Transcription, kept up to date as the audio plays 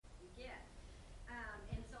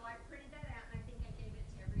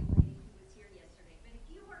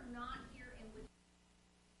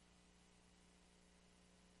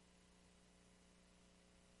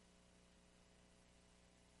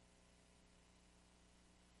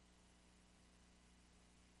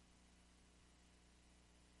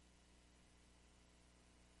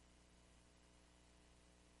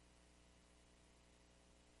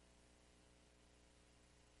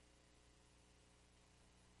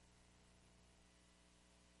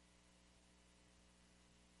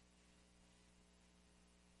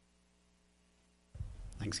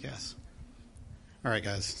Thanks, guys. All right,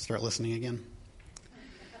 guys, start listening again.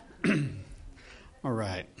 All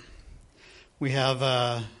right. We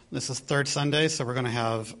have, this is third Sunday, so we're going to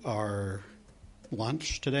have our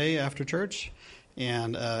lunch today after church.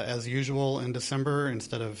 And as usual in December,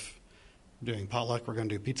 instead of doing potluck, we're going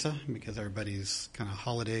to do pizza because everybody's kind of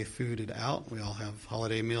holiday fooded out. We all have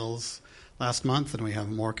holiday meals last month, and we have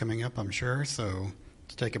more coming up, I'm sure. So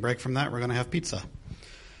to take a break from that, we're going to have pizza.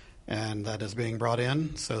 And that is being brought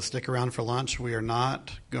in, so stick around for lunch. We are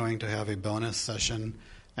not going to have a bonus session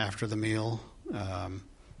after the meal,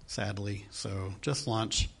 sadly. So just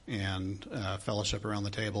lunch and fellowship around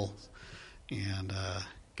the table and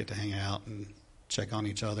get to hang out and check on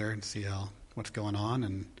each other and see what's going on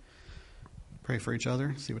and pray for each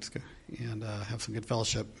other, see what's good, and have some good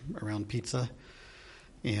fellowship around pizza.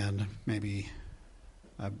 And maybe,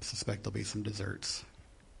 I suspect there'll be some desserts.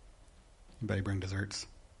 Anybody bring desserts?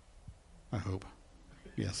 I hope.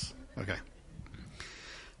 Yes. Okay.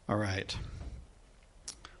 All right.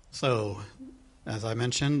 So, as I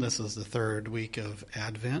mentioned, this is the third week of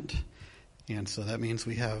Advent. And so that means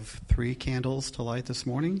we have 3 candles to light this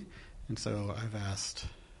morning. And so I've asked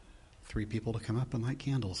 3 people to come up and light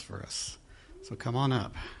candles for us. So come on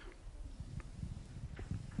up.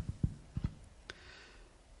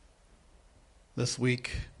 This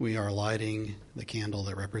week we are lighting the candle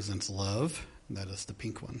that represents love. That is the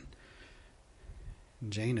pink one.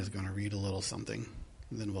 Jane is going to read a little something,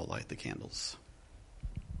 and then we'll light the candles.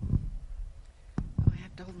 Oh, I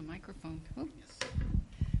have to hold the microphone. Oh. Yes.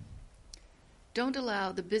 Don't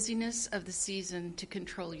allow the busyness of the season to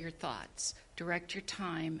control your thoughts, direct your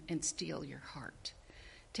time, and steal your heart.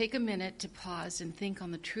 Take a minute to pause and think on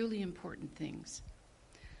the truly important things.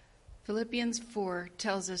 Philippians 4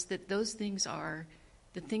 tells us that those things are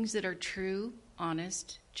the things that are true,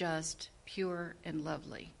 honest, just, pure, and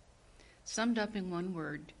lovely. Summed up in one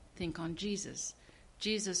word, think on Jesus.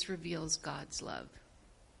 Jesus reveals God's love.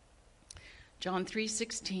 John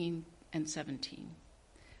 3:16 and 17.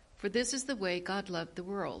 For this is the way God loved the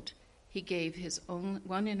world. He gave his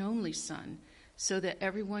one and only Son, so that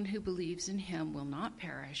everyone who believes in him will not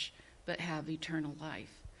perish, but have eternal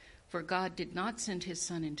life. For God did not send his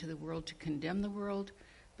Son into the world to condemn the world,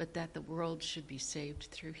 but that the world should be saved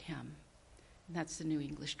through him. And that's the New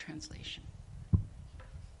English translation.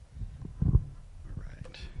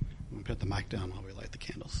 I'm going to put the mic down while we light the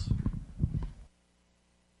candles.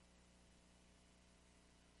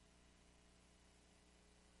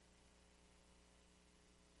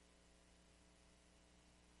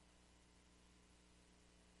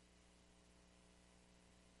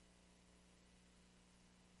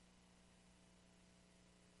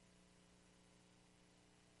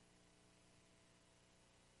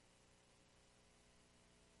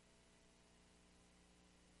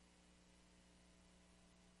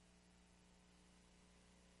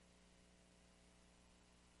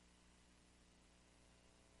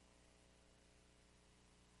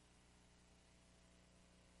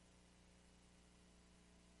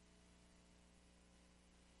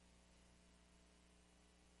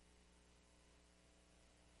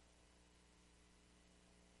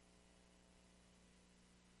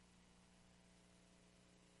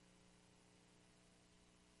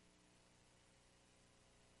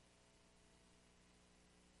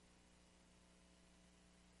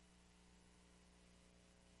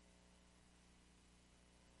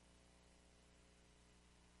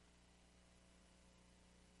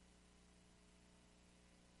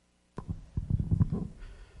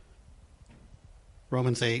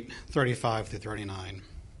 Romans 8:35 through 39.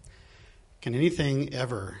 Can anything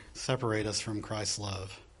ever separate us from Christ's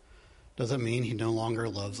love? Does it mean he no longer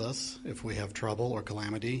loves us if we have trouble or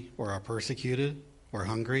calamity, or are persecuted, or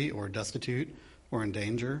hungry, or destitute, or in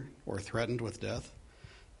danger, or threatened with death?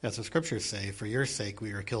 As the scriptures say, for your sake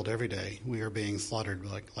we are killed every day. We are being slaughtered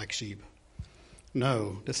like sheep.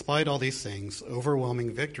 No, despite all these things,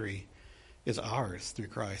 overwhelming victory is ours through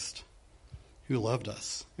Christ, who loved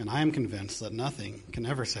us, and I am convinced that nothing can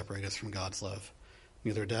ever separate us from God's love,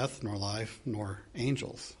 neither death, nor life, nor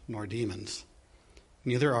angels, nor demons.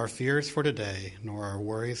 Neither our fears for today, nor our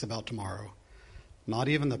worries about tomorrow. Not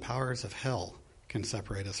even the powers of hell can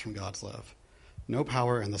separate us from God's love. No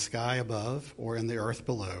power in the sky above or in the earth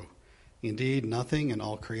below. Indeed, nothing in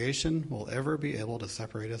all creation will ever be able to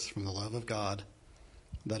separate us from the love of God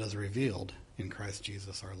that is revealed in Christ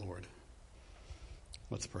Jesus our Lord.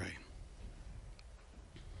 Let's pray.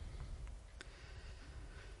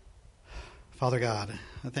 Father God,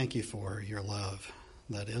 I thank you for your love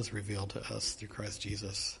that is revealed to us through Christ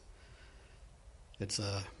Jesus. It's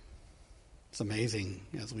amazing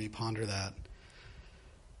as we ponder that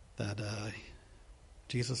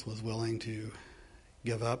Jesus was willing to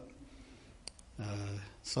give up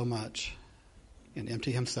so much and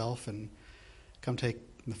empty himself and come take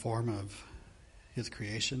the form of his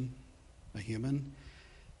creation, a human,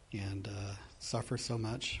 and suffer so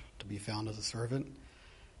much to be found as a servant,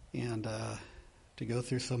 and to go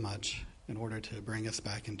through so much in order to bring us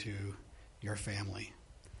back into your family.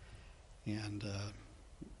 And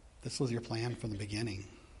this was your plan from the beginning.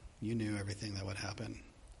 You knew everything that would happen.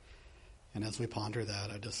 And as we ponder that,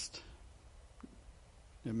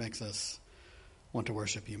 it makes us want to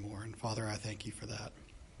worship you more. And Father, I thank you for that.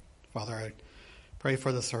 Father, I pray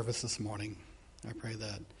for the service this morning. I pray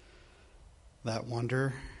that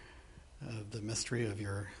wonder of the mystery of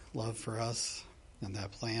your love for us and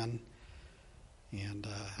that plan and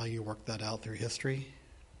how you worked that out through history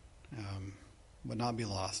would not be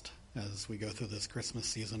lost as we go through this Christmas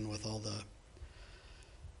season with all the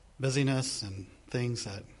busyness and things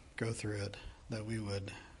that go through it, that we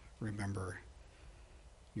would remember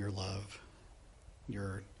your love,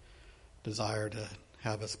 your desire to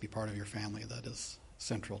have us be part of your family that is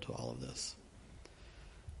central to all of this.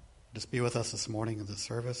 Just be with us this morning in this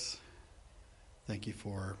service. Thank you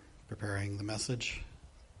for preparing the message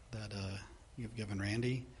that you've given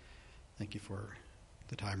Randy. Thank you for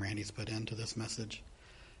the time Randy's put into this message.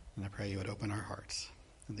 And I pray you would open our hearts.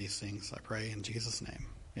 And these things I pray in Jesus' name.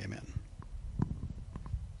 Amen.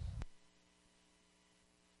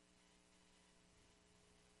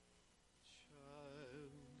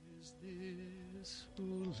 Child is this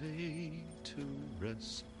who lay to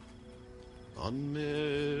rest on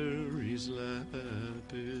Mary's lap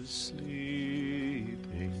is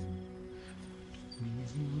sleeping.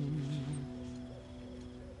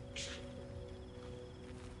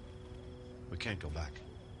 We can't go back.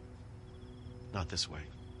 Not this way.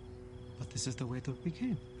 But this is the way that we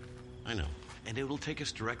came. I know. And it will take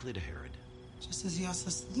us directly to Herod. Just as he asked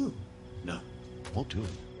us to do. No, won't do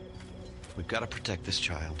it. We've got to protect this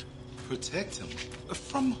child. Protect him?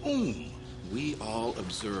 From whom? We all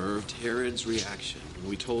observed Herod's reaction when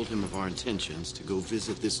we told him of our intentions to go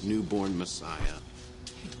visit this newborn Messiah.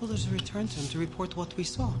 He told us to return to him to report what we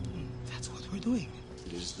saw. That's what we're doing.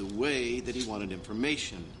 It is the way that he wanted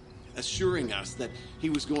information, assuring us that he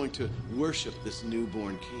was going to worship this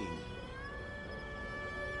newborn king.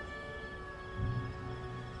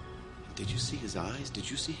 Did you see his eyes?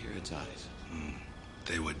 Did you see Herod's eyes?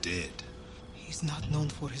 They were dead. He's not known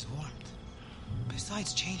for his warmth.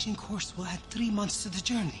 Besides, changing course will add 3 months to the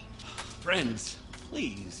journey. Friends,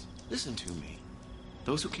 please, listen to me.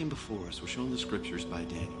 Those who came before us were shown the scriptures by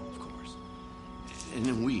Daniel, of course. And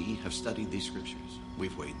then we have studied these scriptures.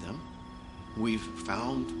 We've weighed them. We've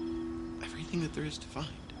found everything that there is to find.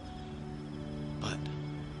 But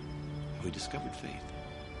we discovered faith.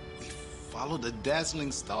 We followed a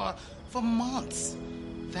dazzling star for months.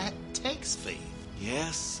 That takes faith.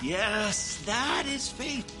 Yes, that is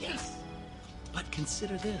faith, yes. But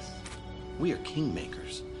consider this. We are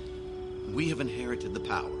kingmakers. We have inherited the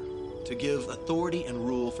power to give authority and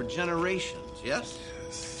rule for generations, yes?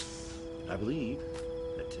 Yes. I believe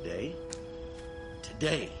that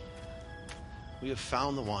today, we have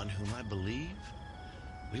found the one whom I believe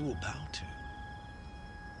we will bow to.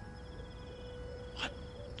 What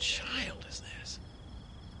child is this?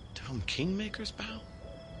 To whom kingmakers bow?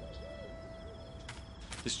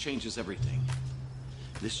 This changes everything.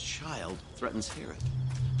 This child threatens Herod,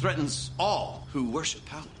 threatens all who worship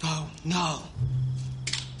power. Oh, no.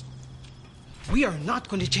 We are not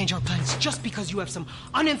going to change our plans just because you have some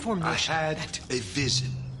uninformed I notion. had a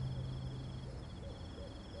vision,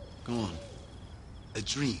 Go on. a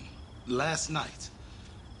dream, last night.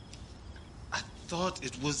 I thought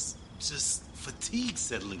it was just fatigue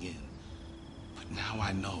settling in. But now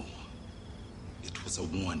I know it was a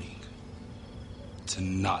warning to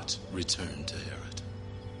not return to Herod.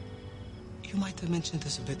 You might have mentioned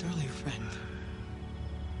this a bit earlier, friend.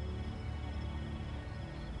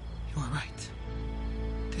 You are right.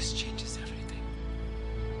 This changes everything.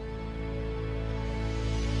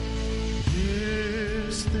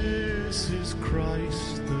 This is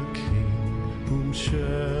Christ the King, whom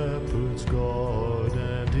shepherds guard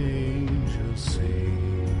and angels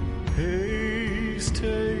sing. Haste,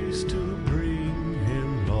 haste to bring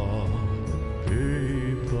him Lord,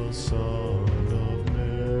 babe the Son of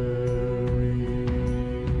Mary.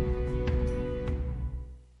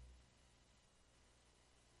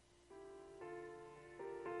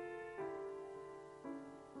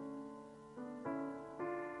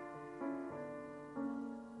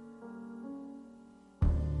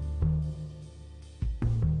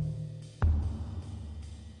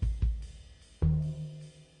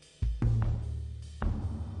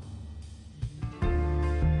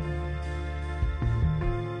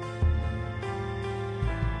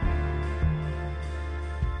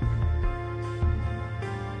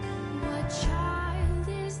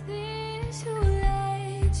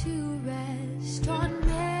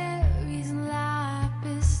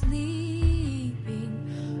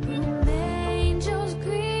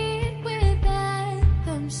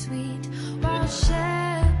 sweet, while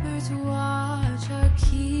shepherds watch our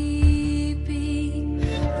keeping.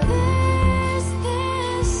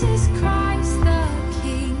 This is Christ the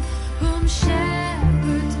King, whom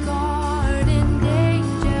shepherds guard and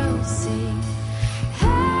angels sing.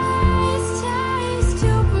 Haste, haste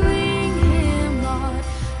to bring him Lord,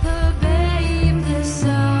 the babe, the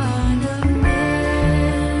Son of Mary.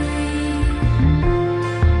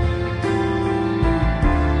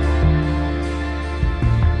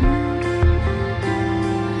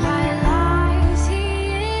 Why lies he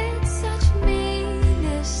in such mean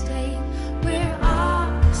estate, where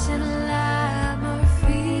ox and lamb are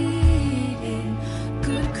feeding?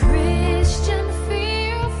 Good Christian,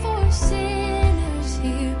 fear for sinners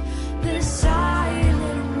here. The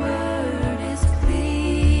silent word is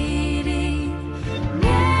pleading.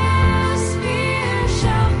 Nail spear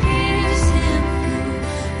shall pierce him through,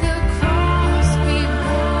 the cross be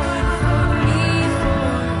borne for me,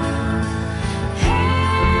 for you.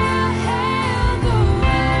 Hail, hail, the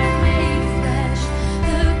Word made flesh,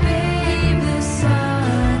 the babe, the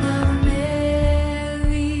Son of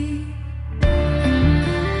Mary.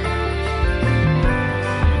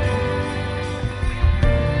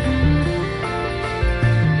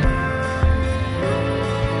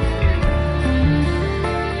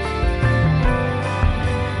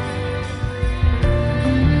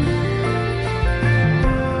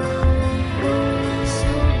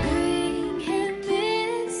 So bring him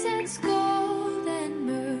incense, gold, and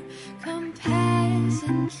myrrh. Come,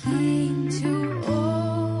 peasant king, to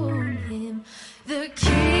own him. The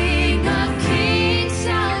King of Kings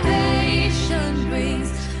salvation brings.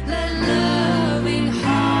 Let loving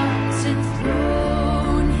hearts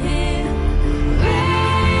enthrone him.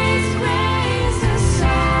 Raise, raise a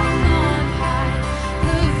song on high.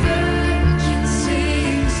 The Virgin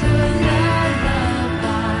sings her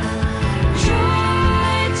lullaby.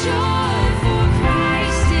 Joy, joy, for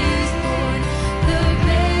Christ is born, the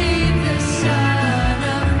babe, the Son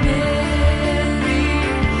of Mary.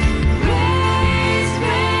 Raise,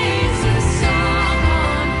 raise a song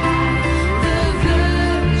on high. The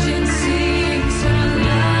Virgin sings her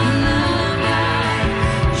lullaby.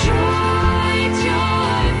 Joy,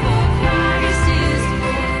 joy, for Christ is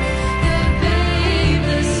born, the babe,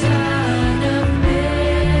 the Son of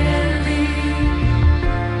Mary.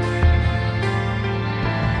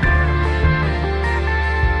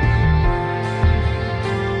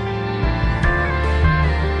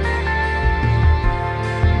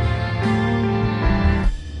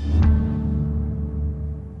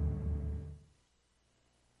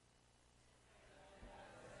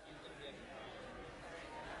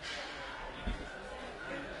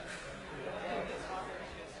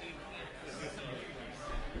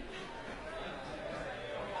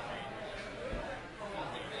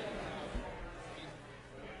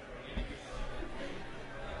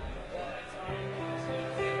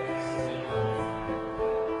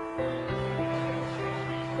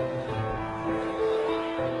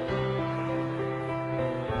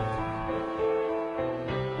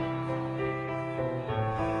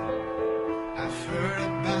 I've heard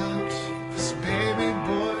about this baby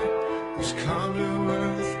boy who's come to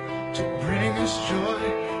earth to bring us joy,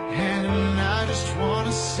 and I just want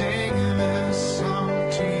to sing this song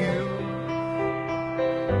to you.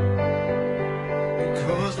 It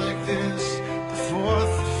goes like this: the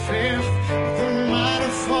fourth, the fifth, the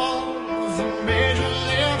minor fall, the major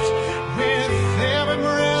lift. With every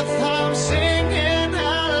breath I'm singing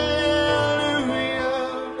hallelujah.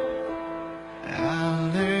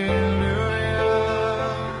 Hallelujah,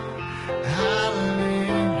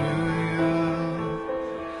 hallelujah,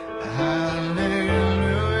 hallelujah,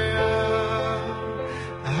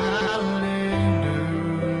 hallelujah.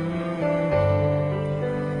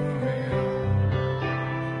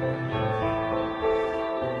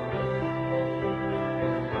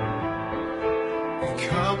 A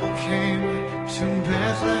couple came to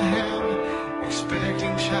Bethlehem,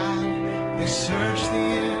 expecting child. They searched the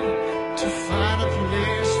inn to find a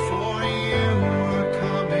place for you were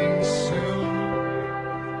coming soon.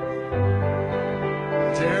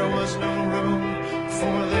 There was no room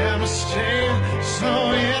for them to stay, so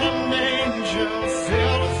in a manger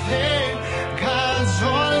filled with hay, God's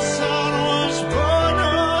only Son was born.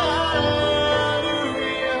 Oh,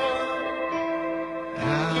 hallelujah,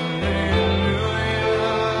 hallelujah,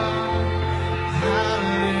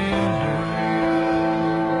 hallelujah,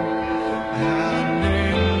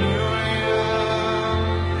 hallelujah.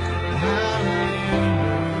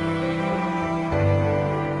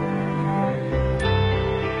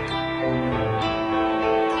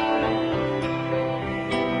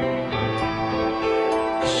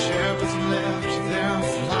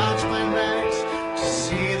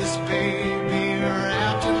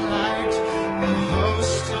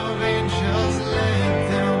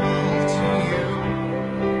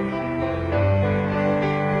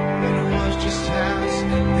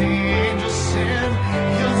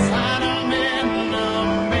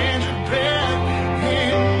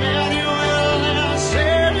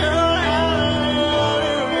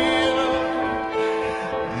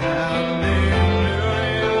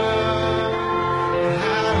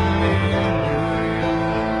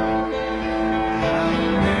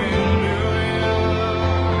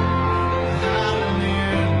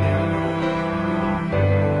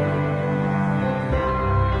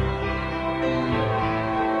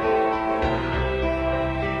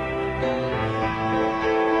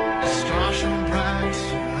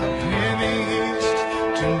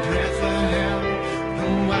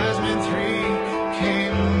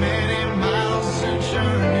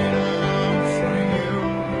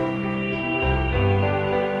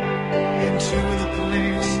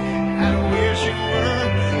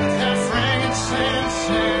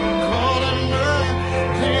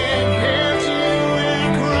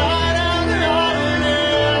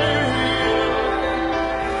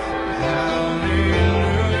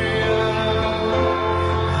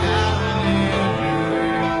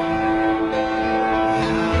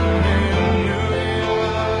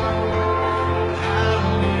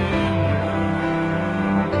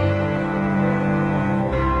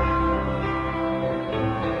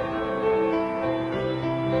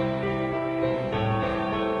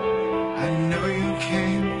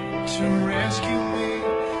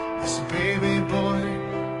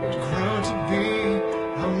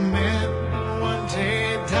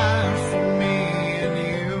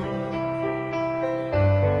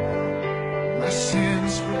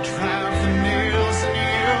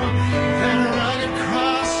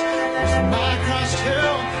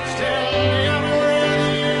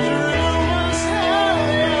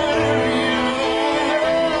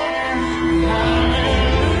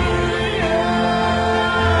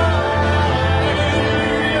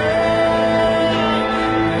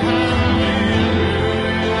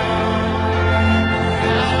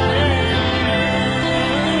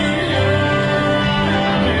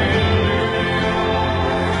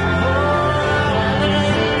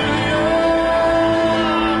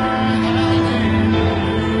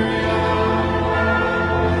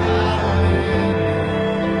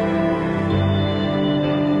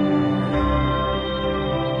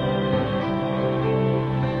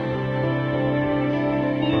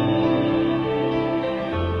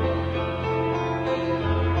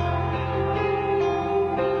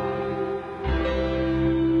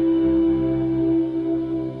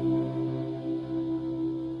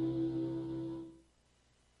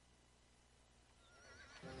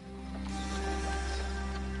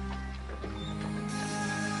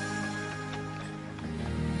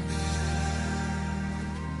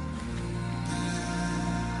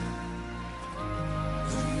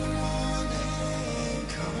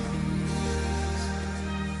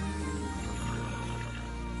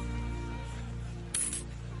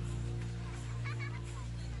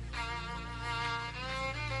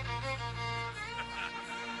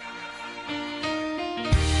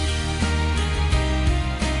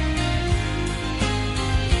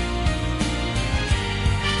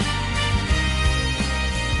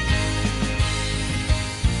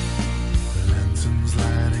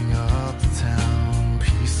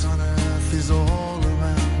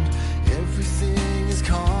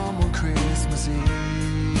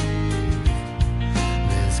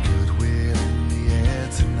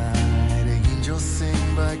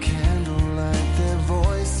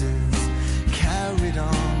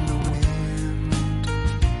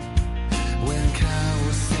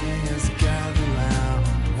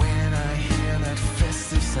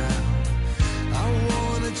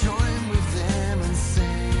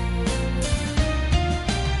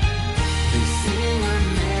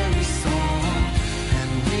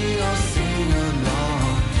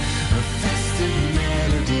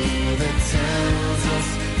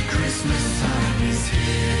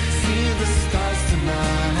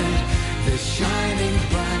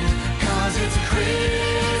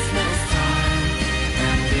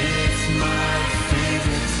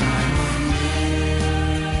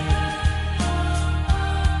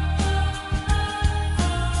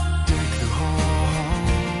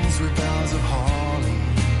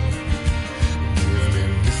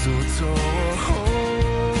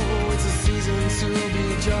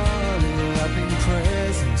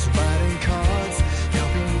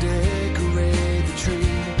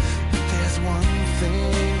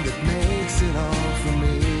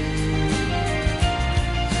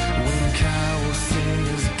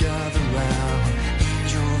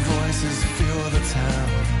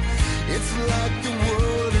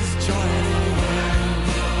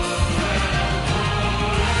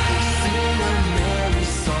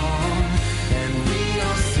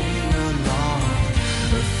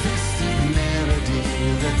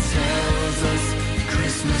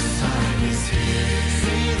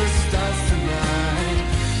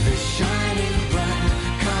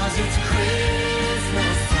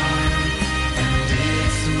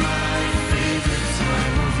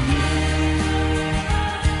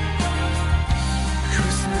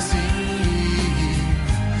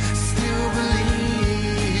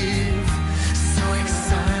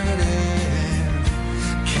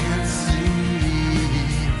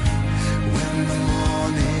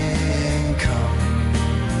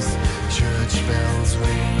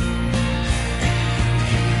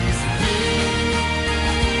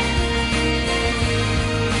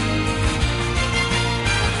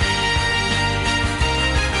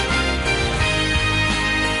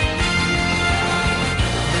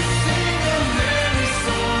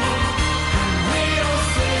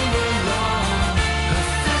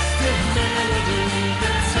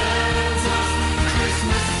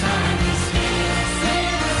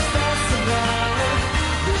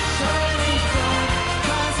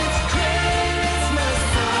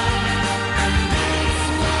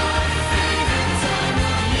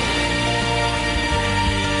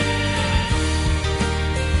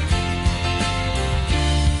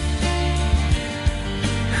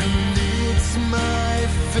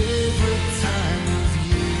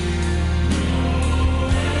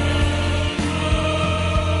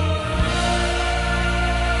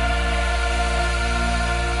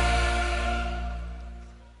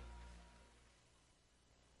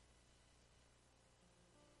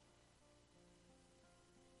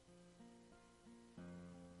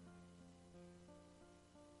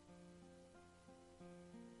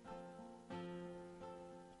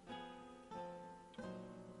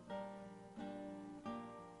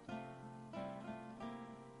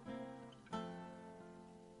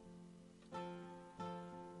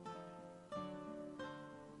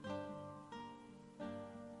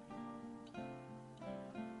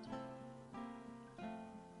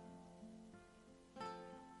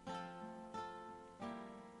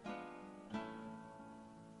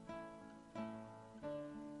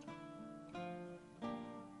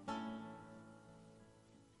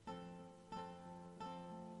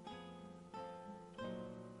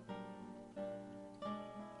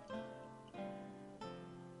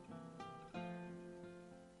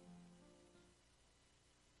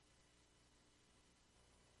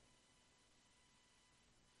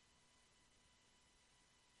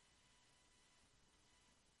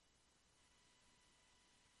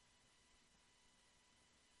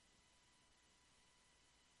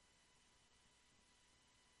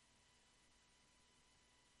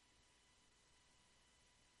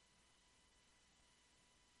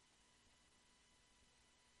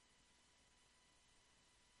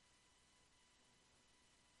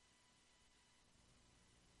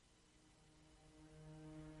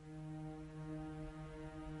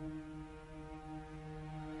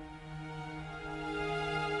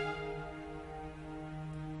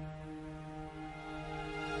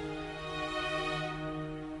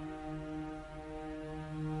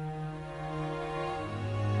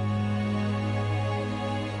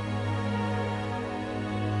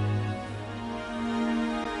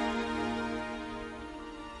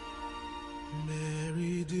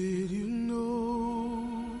 Mary, did you know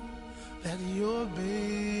that your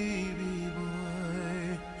baby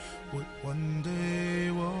boy would one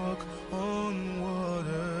day walk on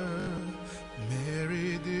water?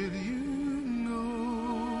 Mary, did you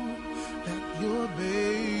know that your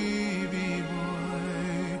baby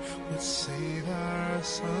boy would save our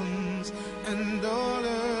sons and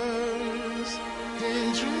daughters?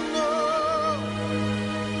 Did you know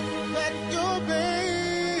that your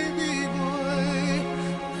baby boy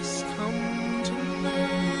has come to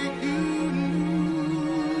make you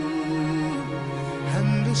new? And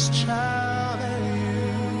this child that you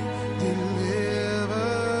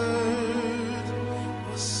delivered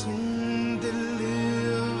will soon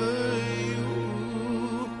deliver you.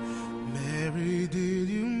 Mary, did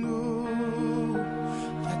you know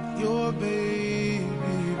that your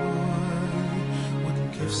baby boy would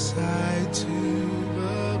give sight to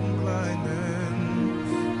the blind man?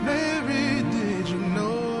 Mary, did you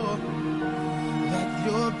know that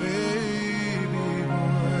your baby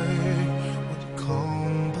boy would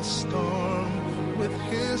calm the storm with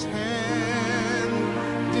his hand?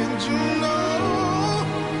 Did you know?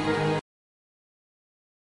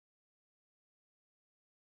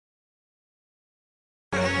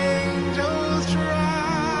 Angels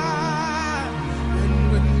try, and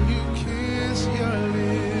when you kiss your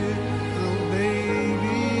little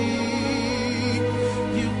baby,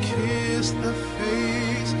 you kiss the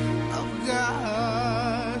face of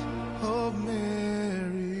God. Oh,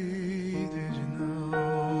 Mary, did you know?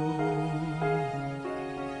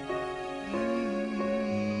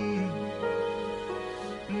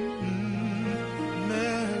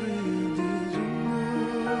 Mary, did you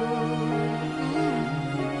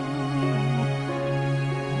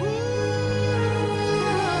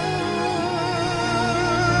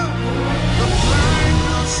The blind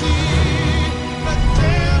will see, the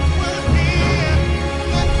deaf will hear,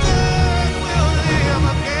 the dead will live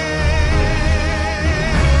again.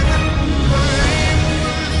 The lame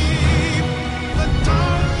will leap, the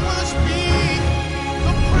dumb will speak,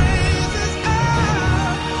 the praises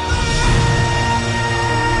of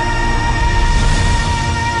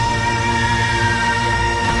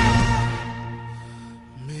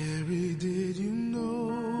Mary, did you know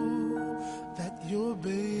that your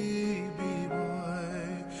baby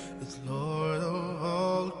boy is Lord of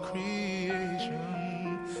all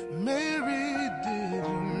creation? Mary, did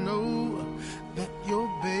you know that your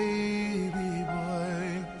baby boy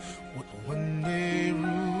would one day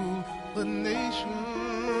rule the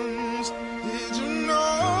nations? Did you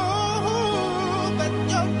know that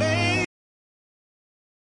your baby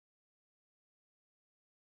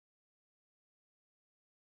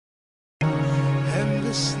and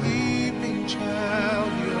the sleeping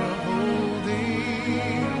child you're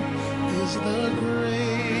holding is the great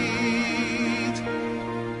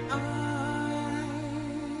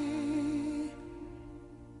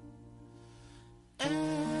I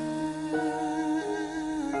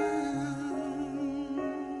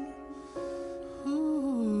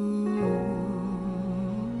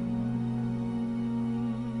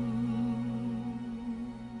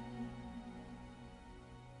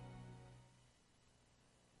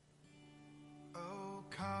Oh,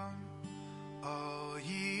 come, all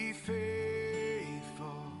ye faithful,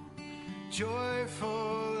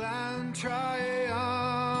 joyful and triumphant.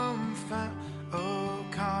 Oh,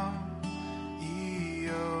 come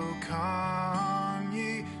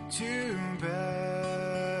ye to Bethlehem.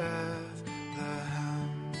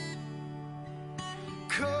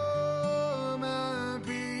 Come and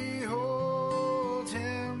behold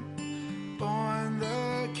him, born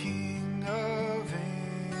the King of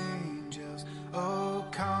angels. Oh,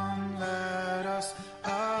 come, let us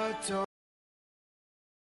adore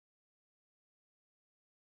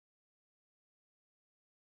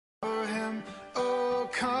him.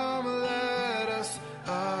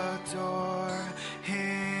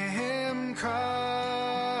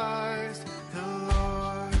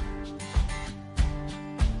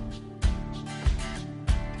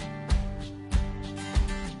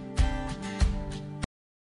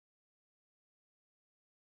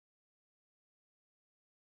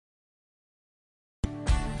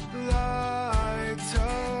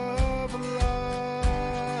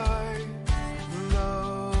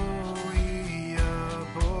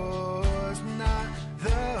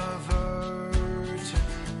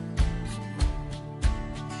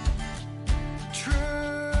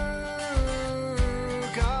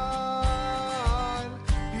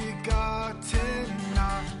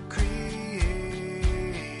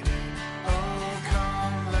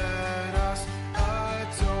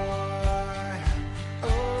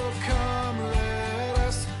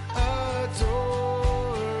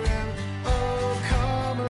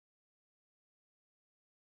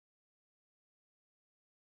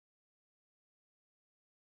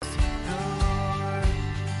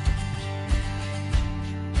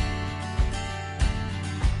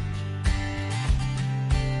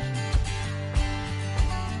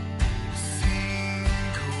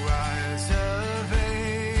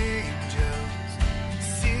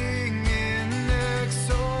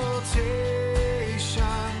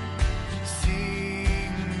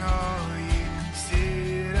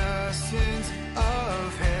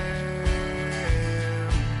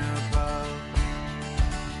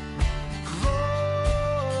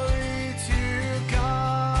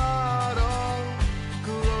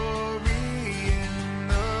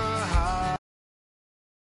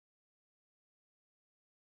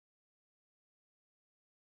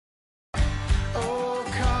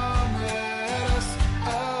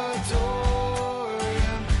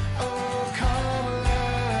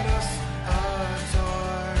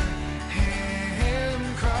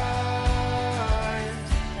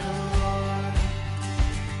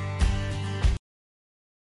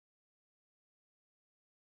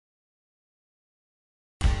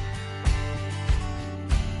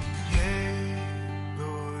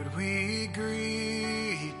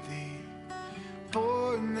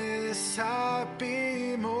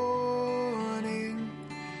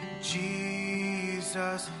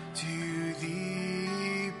 To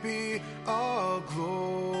thee be all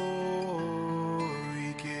glory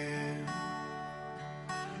given.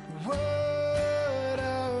 Word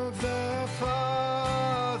of the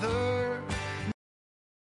Father.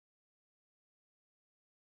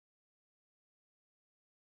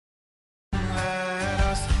 Let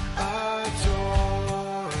us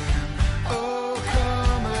adore him. Oh,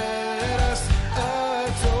 come, let us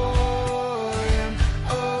adore him.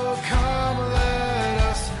 Oh, come, let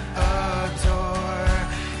us adore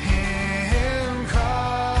him,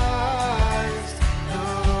 Christ the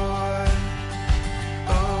Lord.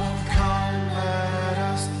 Oh, come, let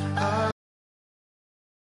us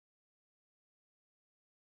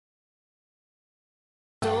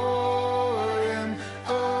adore him.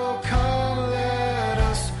 Oh, come, let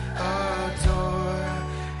us adore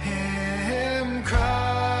him,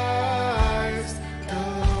 Christ the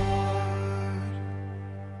Lord.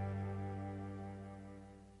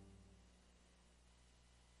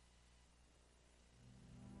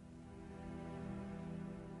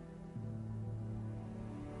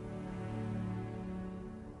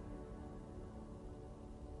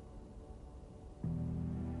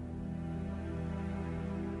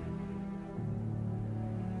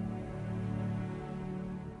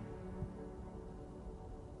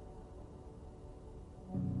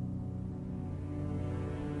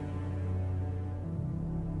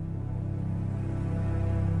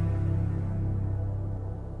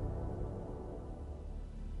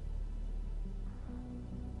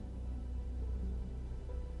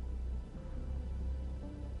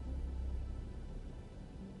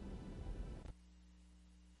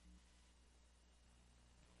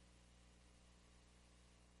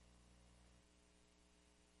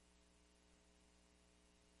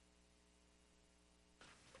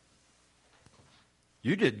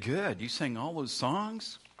 You did good. You sang all those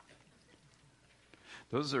songs.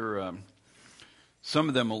 Those are some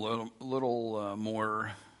of them a little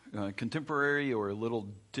more contemporary or a little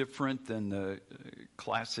different than the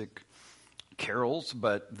classic carols,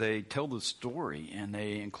 but they tell the story and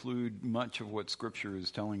they include much of what Scripture is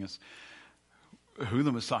telling us who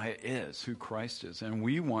the Messiah is, who Christ is. And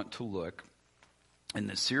we want to look in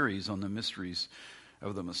this series on the mysteries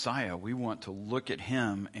of the Messiah. We want to look at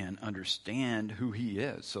him and understand who he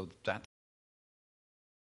is. So that's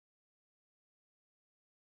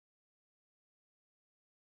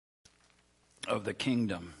of the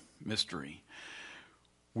kingdom mystery.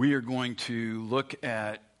 We are going to look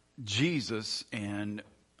at Jesus and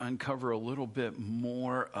uncover a little bit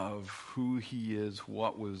more of who he is,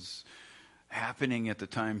 what was happening at the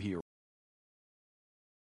time he arrived.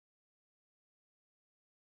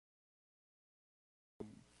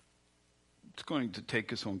 It's going to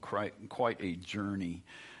take us on quite a journey,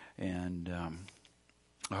 and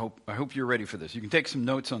I hope you're ready for this. You can take some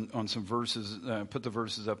notes on some verses, put the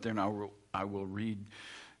verses up there, and I will read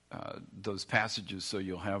those passages so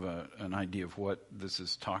you'll have an idea of what this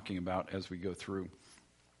is talking about as we go through.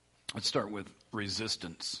 Let's start with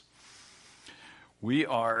resistance. We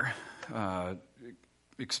are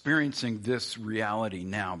experiencing this reality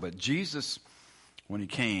now, but Jesus, when he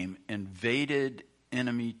came, invaded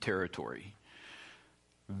enemy territory.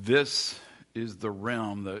 This is the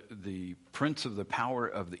realm, the prince of the power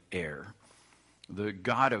of the air, the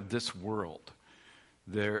God of this world.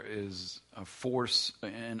 There is a force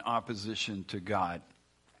in opposition to God.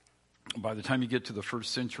 By the time you get to the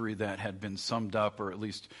first century, that had been summed up, or at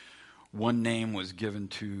least one name was given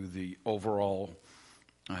to the overall,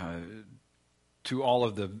 to all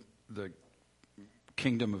of the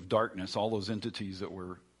kingdom of darkness, all those entities that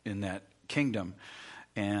were in that kingdom.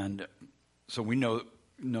 And so we know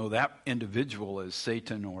that individual as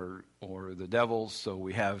Satan or the devil, so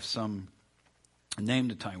we have some name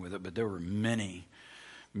to tie with it, but there were many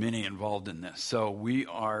involved in this. So we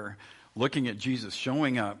are looking at Jesus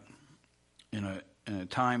showing up in a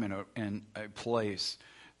time and a place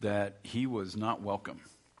that he was not welcome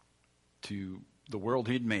to the world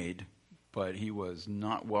he'd made, but he was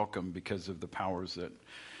not welcome because of the powers that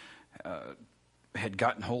had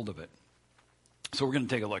gotten hold of it. So we're going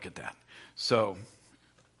to take a look at that. So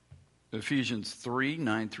Ephesians 3,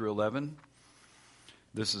 9 through 11.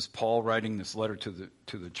 This is Paul writing this letter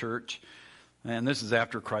to the church. And this is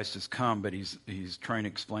after Christ has come, but he's trying to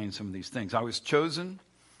explain some of these things. I was chosen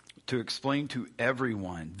to explain to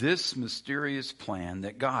everyone this mysterious plan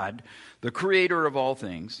that God, the creator of all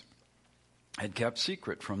things, had kept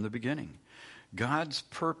secret from the beginning. God's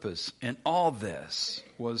purpose in all this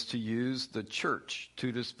was to use the church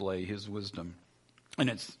to display his wisdom and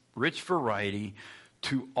its rich variety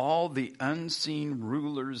to all the unseen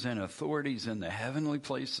rulers and authorities in the heavenly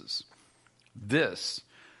places. This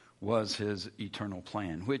was his eternal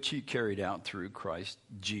plan, which he carried out through Christ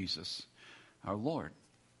Jesus, our Lord.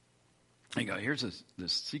 You go, here's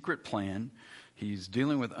this secret plan. He's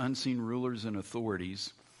dealing with unseen rulers and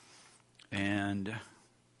authorities, and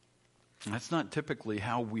that's not typically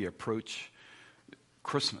how we approach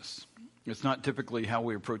Christmas. It's not typically how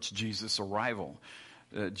we approach Jesus' arrival.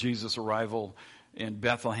 Jesus' arrival in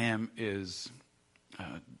Bethlehem is,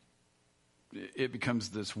 it becomes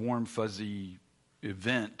this warm, fuzzy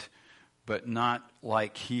event, but not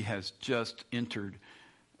like he has just entered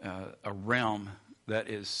a realm that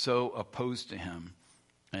is so opposed to him,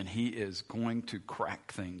 and he is going to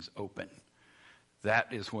crack things open.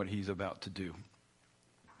 That is what he's about to do.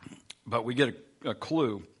 But we get a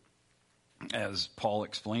clue as Paul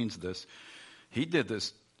explains this. He did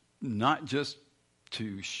this not just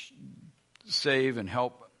to save and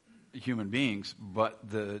help human beings, but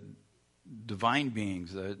the divine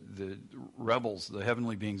beings, the rebels, the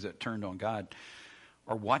heavenly beings that turned on God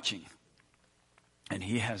are watching. And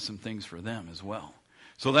he has some things for them as well.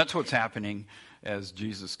 So that's what's happening as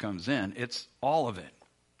Jesus comes in. It's all of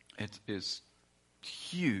it. It's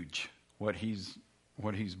huge what he's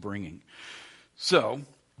bringing. So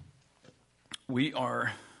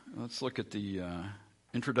let's look at the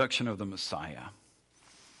introduction of the Messiah.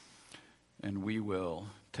 And we will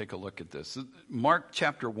take a look at this. Mark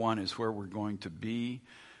chapter 1 is where we're going to be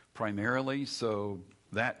primarily. So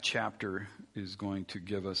that chapter is going to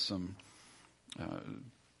give us some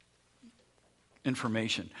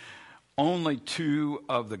information. Only 2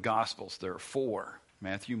 of the Gospels, there are 4,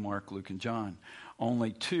 Matthew, Mark, Luke, and John.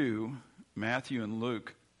 Only 2, Matthew and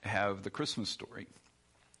Luke, have the Christmas story,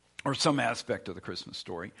 or some aspect of the Christmas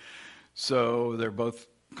story. So they're both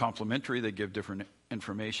complementary. They give different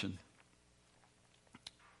information.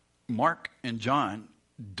 Mark and John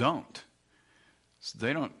don't. So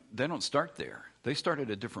they don't start there. They start at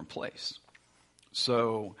a different place.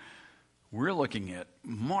 So we're looking at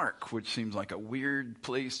Mark, which seems like a weird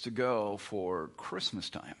place to go for Christmas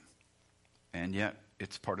time. And yet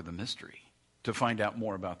it's part of the mystery to find out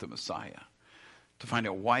more about the Messiah, to find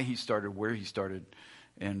out why he started, where he started,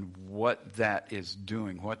 and what that is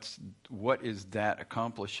doing. What is that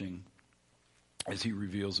accomplishing as he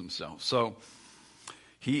reveals himself? So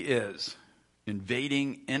he is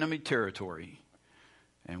invading enemy territory,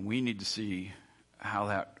 and we need to see how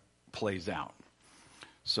that plays out.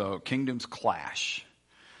 So kingdoms clash.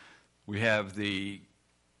 We have the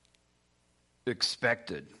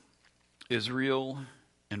expected Israel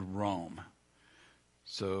and Rome.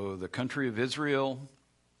 So the country of Israel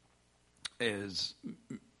is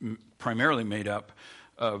primarily made up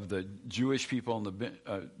of the Jewish people and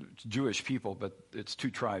the Jewish people, but it's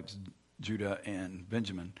 2 tribes, Judah and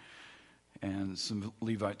Benjamin, and some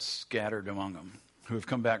Levites scattered among them who have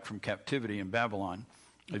come back from captivity in Babylon.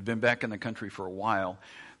 They've been back in the country for a while.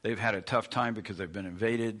 They've had a tough time because they've been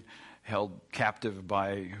invaded, held captive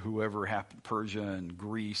by whoever happened, Persia and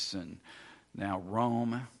Greece and now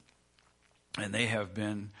Rome. And they have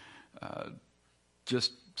been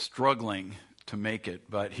just struggling to make it.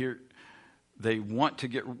 But here they want to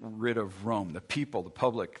get rid of Rome. The people, the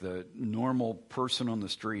public, the normal person on the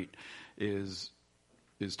street is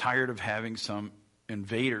tired of having some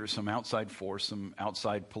invader, some outside force, some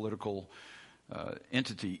outside political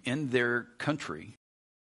entity in their country.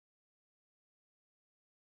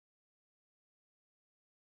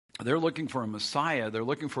 They're looking for a Messiah. They're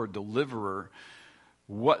looking for a deliverer.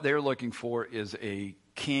 What they're looking for is a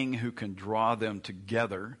king who can draw them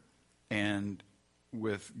together, and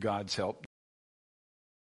with God's help,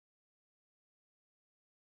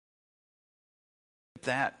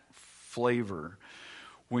 that flavor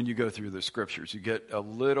when you go through the scriptures. You get a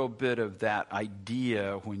little bit of that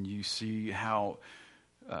idea when you see how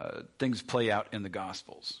things play out in the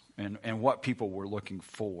Gospels and what people were looking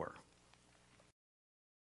for.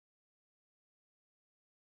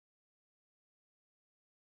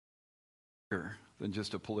 Than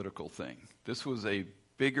just a political thing. This was a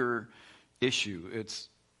bigger issue.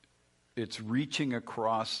 It's reaching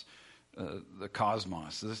across the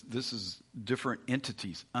cosmos. This is different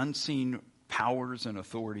entities, unseen powers and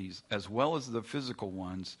authorities, as well as the physical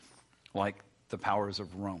ones, like the powers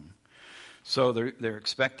of Rome. So they're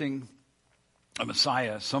expecting a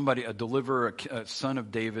Messiah, somebody, a deliverer, a son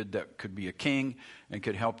of David that could be a king and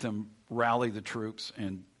could help them rally the troops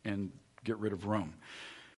and get rid of Rome.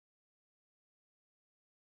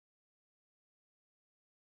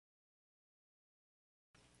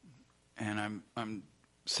 And I'm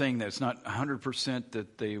saying that it's not 100%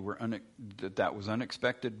 that they were that was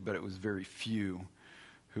unexpected, but it was very few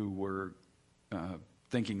who were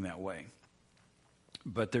thinking that way.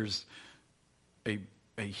 But there's a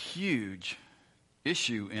a huge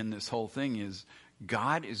issue in this whole thing is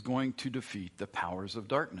God is going to defeat the powers of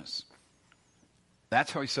darkness.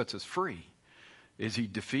 That's how he sets us free, is he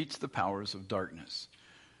defeats the powers of darkness.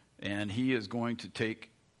 And he is going to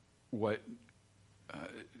take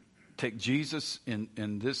Jesus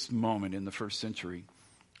in this moment in the first century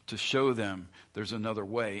to show them there's another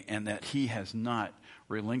way, and that he has not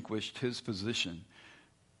relinquished his position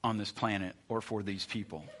on this planet or for these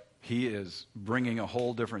people. He is bringing a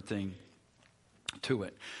whole different thing to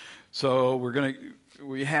it. So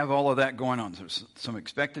we have all of that going on. There's some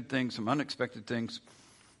expected things, some unexpected things.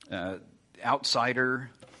 Outsider,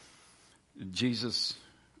 Jesus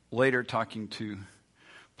later talking to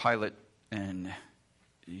Pilate, and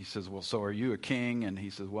he says, well, so are you a king? And he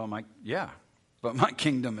says, well, but my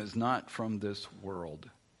kingdom is not from this world.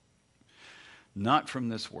 Not from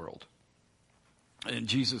this world. And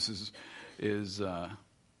Jesus is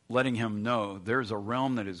letting him know there's a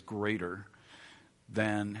realm that is greater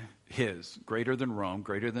than his, greater than Rome,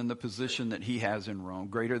 greater than the position that he has in Rome,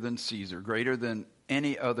 greater than Caesar, greater than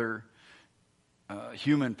any other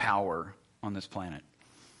human power on this planet.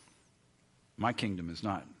 My kingdom is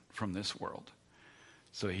not from this world.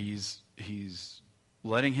 So he's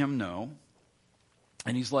letting him know,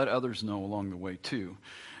 and he's let others know along the way too.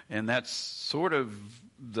 And that's sort of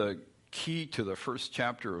the key to the first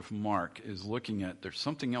chapter of Mark, is looking at there's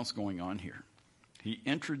something else going on here. He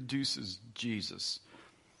introduces Jesus,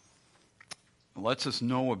 lets us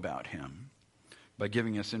know about him by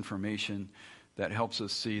giving us information that helps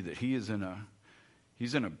us see that he's in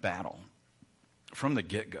a battle from the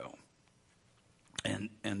get-go. And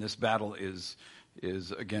this battle is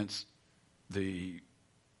against the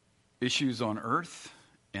issues on earth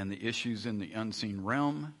and the issues in the unseen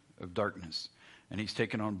realm of darkness. And he's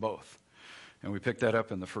taken on both. And we pick that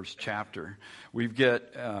up in the first chapter. We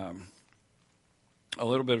get a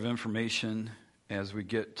little bit of information as we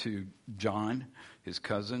get to John, his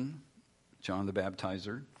cousin, John the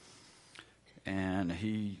Baptizer. And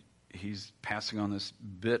he's passing on this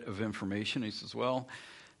bit of information. He says, well,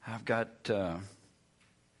 I've got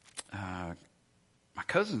my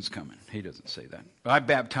cousin's coming. He doesn't say that. I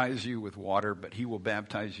baptize you with water, but he will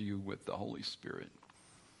baptize you with the Holy Spirit.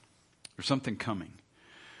 There's something coming.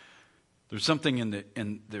 There's something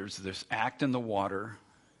there's this act in the water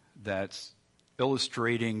that's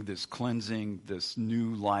illustrating this cleansing, this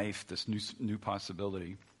new life, this new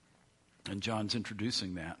possibility. And John's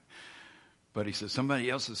introducing that. But he says somebody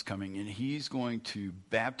else is coming, and he's going to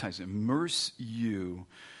baptize, immerse you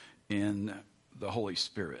in the Holy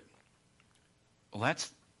Spirit. Well,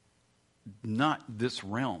 that's not this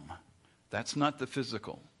realm. That's not the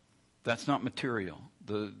physical. That's not material.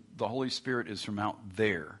 The Holy Spirit is from out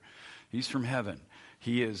there. He's from heaven.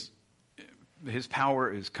 His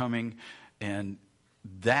power is coming, and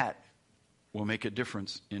that will make a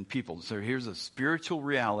difference in people. So here's a spiritual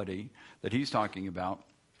reality that he's talking about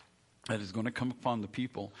that is going to come upon the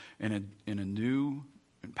people in a new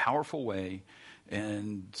and powerful way.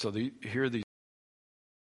 And so here are these.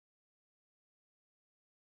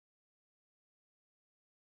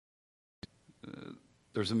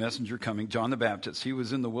 There's a messenger coming, John the Baptist. He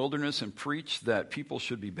was in the wilderness and preached that people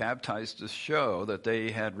should be baptized to show that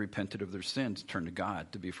they had repented of their sins, turned to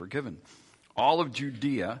God to be forgiven. All of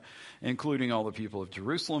Judea, including all the people of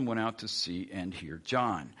Jerusalem, went out to see and hear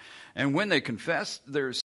John. And when they confessed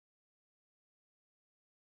their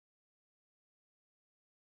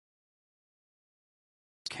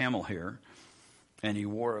camel hair, and he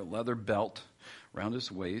wore a leather belt around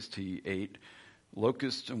his waist, he ate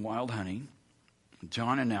locusts and wild honey.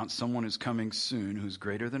 John announced, someone is coming soon who's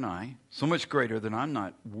greater than I, so much greater that I'm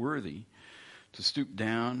not worthy to stoop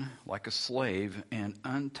down like a slave and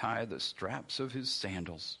untie the straps of his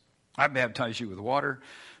sandals. I baptize you with water,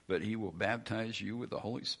 but he will baptize you with the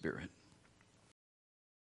Holy Spirit.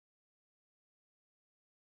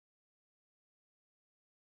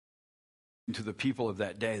 To the people of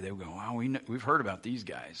that day, they would go, wow, we've heard about these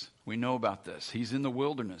guys. We know about this. He's in the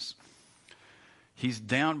wilderness. He's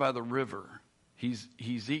down by the river. He's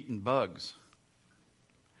eating bugs.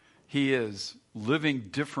 He is living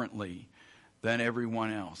differently than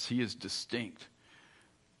everyone else. He is distinct.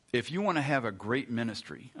 If you want to have a great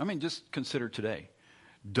ministry, just consider today.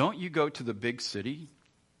 Don't you go to the big city?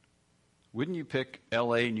 Wouldn't you pick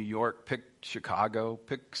L.A., New York, pick Chicago,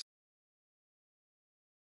 pick...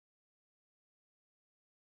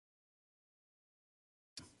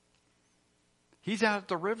 He's out at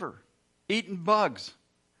the river, eating bugs,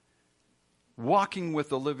 walking with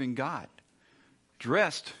the living God,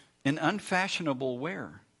 dressed in unfashionable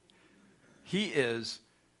wear. He is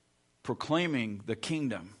proclaiming the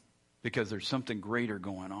kingdom because there's something greater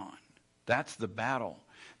going on. That's the battle.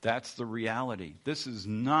 That's the reality. This is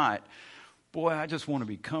not, boy, I just want to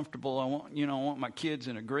be comfortable. I want my kids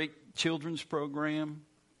in a great children's program.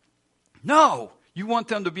 No, you want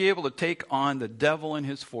them to be able to take on the devil and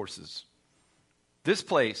his forces. This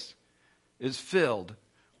place is filled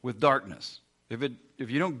with darkness. If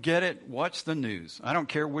you don't get it, watch the news. I don't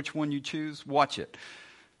care which one you choose, watch it.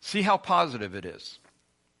 See how positive it is.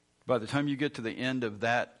 By the time you get to the end of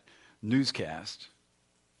that newscast,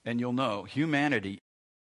 and you'll know humanity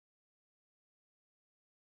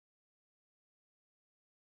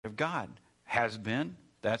of God has been.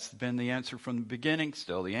 That's been the answer from the beginning.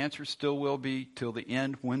 Still, the answer still will be till the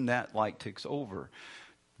end when that light takes over.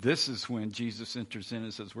 This is when Jesus enters in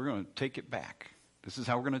and says, we're going to take it back. This is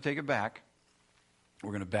how we're going to take it back.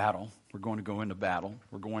 We're going to battle. We're going to go into battle.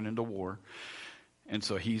 We're going into war. And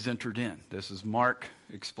so he's entered in. This is Mark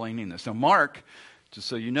explaining this. Now, Mark, just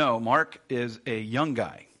so you know, Mark is a young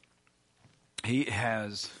guy. He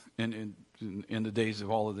has, in the days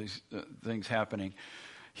of all of these things happening,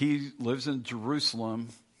 he lives in Jerusalem.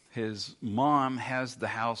 His mom has the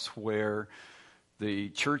house where the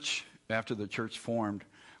church, after the church formed,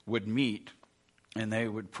 would meet, and they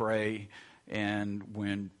would pray. And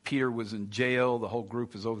when Peter was in jail, the whole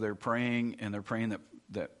group is over there praying, and they're praying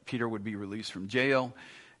that Peter would be released from jail.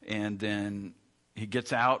 And then he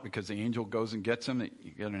gets out because the angel goes and gets him.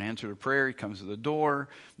 You get an answer to prayer. He comes to the door,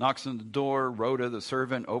 knocks on the door. Rhoda, the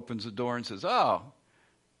servant, opens the door and says, "Oh,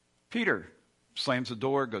 Peter." Slams the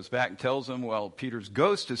door, goes back and tells him, well, Peter's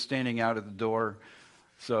ghost is standing out at the door.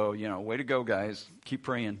 So, way to go, guys. Keep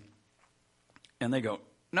praying. And they go,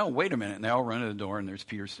 no, wait a minute. And they all run to the door, and there's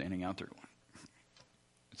Peter standing out there going,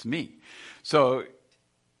 it's me. So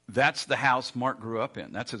that's the house Mark grew up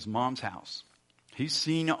in. That's his mom's house. He's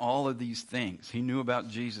seen all of these things. He knew about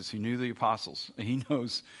Jesus. He knew the apostles. He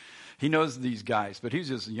knows these guys, but he's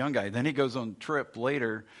just a young guy. Then he goes on a trip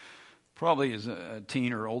later, probably as a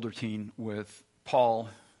teen or older teen, with Paul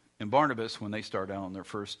and Barnabas when they start out on their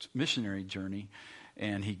first missionary journey,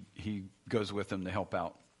 and he goes with them to help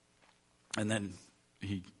out. And then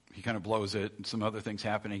he kind of blows it, and some other things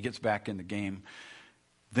happen, and he gets back in the game.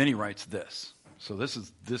 Then he writes this. So this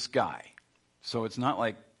is this guy. So it's not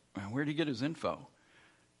like, where did he get his info?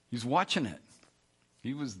 He's watching it.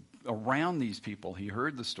 He was around these people. He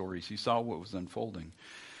heard the stories. He saw what was unfolding.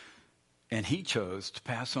 And he chose to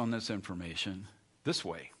pass on this information this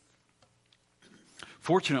way.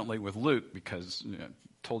 Fortunately with Luke, because I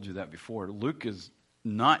told you that before, Luke is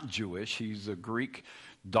not Jewish. He's a Greek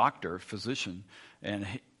doctor, physician, and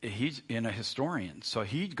he's a historian. So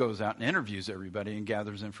he goes out and interviews everybody and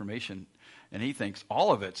gathers information, and he thinks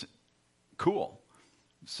all of it's cool.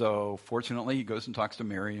 So fortunately, he goes and talks to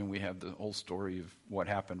Mary, and we have the whole story of what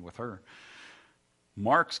happened with her.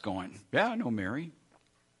 Mark's going, yeah, I know Mary.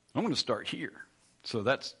 I'm going to start here. So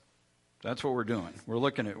that's what we're doing. We're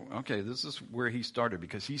looking at, okay, this is where he started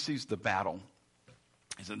because he sees the battle.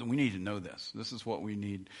 He said, we need to know this. This is what we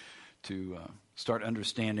need to start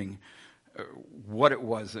understanding what it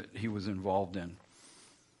was that he was involved in.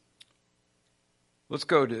 Let's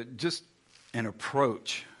go to just an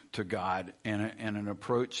approach to God and an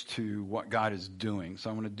approach to what God is doing. So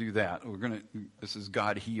I'm going to do that. This is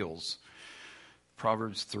God heals.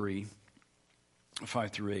 Proverbs 3.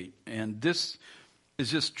 5 through 8. And this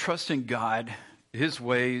is just trusting God, his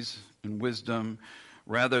ways and wisdom,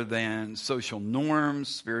 rather than social norms,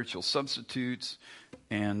 spiritual substitutes,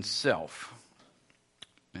 and self.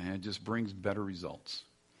 And it just brings better results.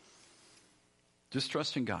 Just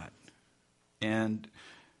trusting God. And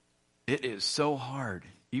it is so hard,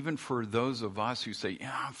 even for those of us who say,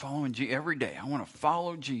 yeah, I'm following Jesus every day. I want to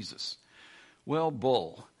follow Jesus. Well,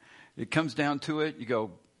 bull. It comes down to it, you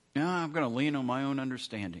go, yeah, I'm going to lean on my own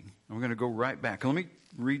understanding. I'm going to go right back. Let me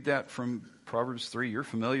read that from Proverbs 3. You're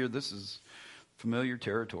familiar. This is familiar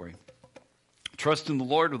territory. Trust in the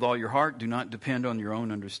Lord with all your heart. Do not depend on your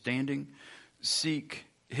own understanding. Seek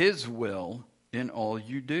his will in all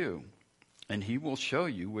you do, and he will show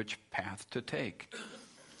you which path to take.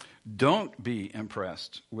 Don't be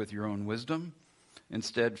impressed with your own wisdom.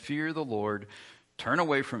 Instead, fear the Lord. Turn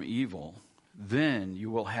away from evil. Then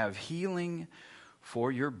you will have healing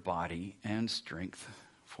for your body and strength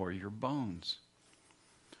for your bones.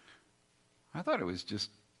 I thought it was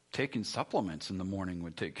just taking supplements in the morning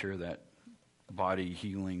would take care of that body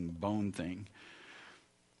healing bone thing.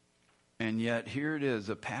 And yet here it is,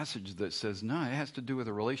 a passage that says, no, it has to do with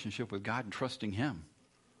a relationship with God and trusting him.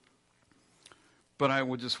 But I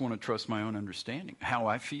would just want to trust my own understanding, how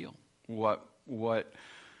I feel, what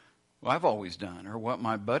I've always done, or what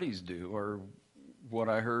my buddies do, or what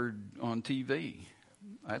I heard on TV.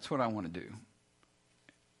 That's what I want to do.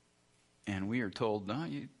 And we are told, no,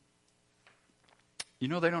 you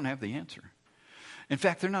know they don't have the answer. In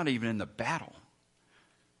fact, they're not even in the battle.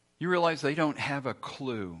 You realize they don't have a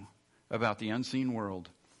clue about the unseen world.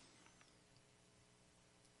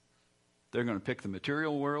 They're going to pick the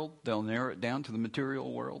material world. They'll narrow it down to the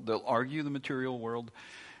material world. They'll argue the material world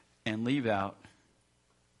and leave out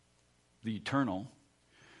the eternal.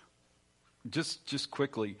 Just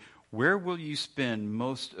quickly, where will you spend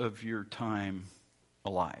most of your time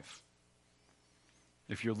alive?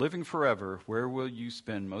 If you're living forever, where will you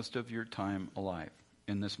spend most of your time alive?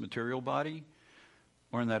 In this material body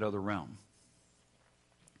or in that other realm?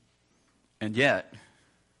 And yet,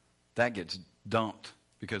 that gets dumped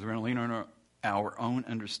because we're going to lean on our own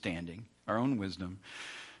understanding, our own wisdom,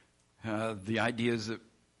 the ideas that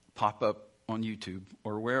pop up on YouTube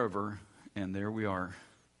or wherever, and there we are,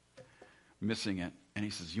 missing it. And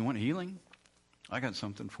he says, you want healing? I got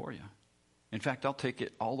something for you. In fact, I'll take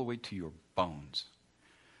it all the way to your bones.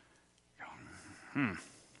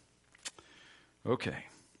 Okay.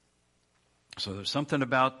 So there's something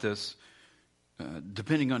about this,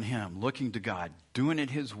 depending on him, looking to God, doing it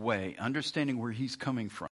his way, understanding where he's coming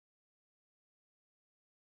from.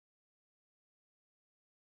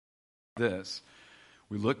 This,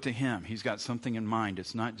 we look to him. He's got something in mind.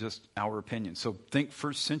 It's not just our opinion. So think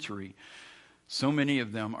first century. So many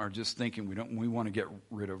of them are just thinking we want to get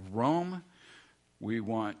rid of Rome. We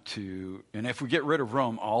want to, and if we get rid of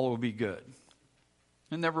Rome, all will be good.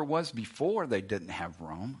 It never was before they didn't have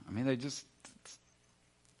Rome. I mean,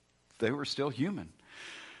 they were still human.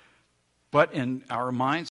 But in our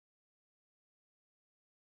minds,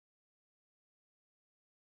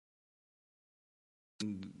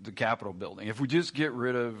 the Capitol building, if we just get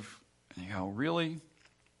rid of, really,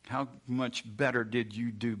 how much better did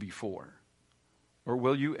you do before? Or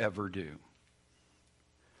will you ever do?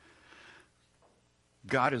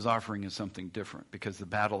 God is offering us something different because the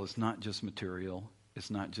battle is not just material. It's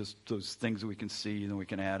not just those things that we can see and we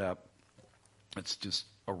can add up. It's just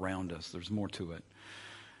around us. There's more to it.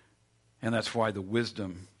 And that's why the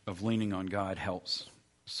wisdom of leaning on God helps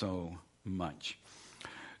so much.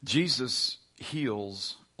 Jesus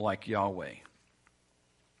heals like Yahweh.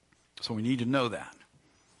 So we need to know that.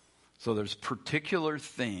 So there's particular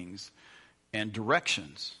things and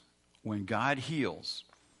directions when God heals,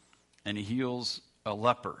 and he heals a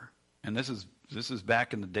leper. And this is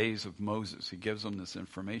back in the days of Moses. He gives them this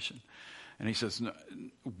information. And he says,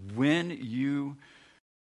 when you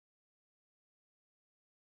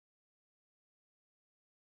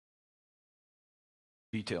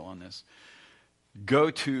detail on this,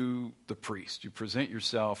 go to the priest. You present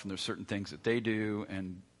yourself, and there's certain things that they do,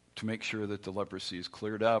 and to make sure that the leprosy is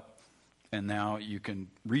cleared up, and now you can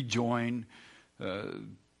rejoin or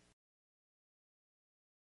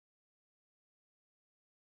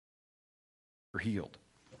healed.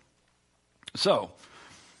 So,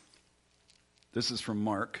 this is from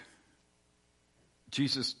Mark.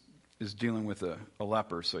 Jesus is dealing with a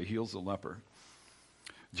leper, so he heals the leper.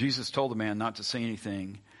 Jesus told the man not to say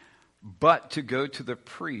anything, but to go to the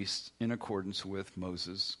priest in accordance with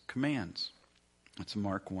Moses' commands. That's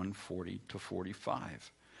Mark 1:40-45.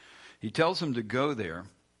 He tells him to go there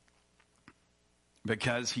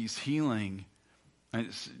because he's healing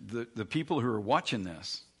the people who are watching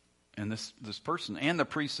this, and this person and the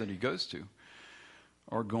priest that he goes to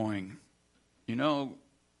are going,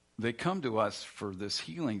 they come to us for this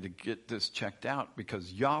healing to get this checked out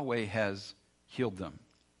because Yahweh has healed them.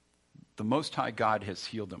 The Most High God has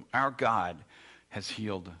healed them. Our God has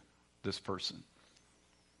healed this person.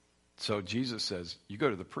 So Jesus says, you go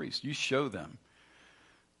to the priest, you show them.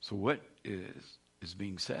 So what is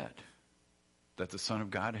being said? That the Son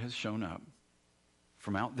of God has shown up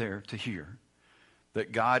from out there to here,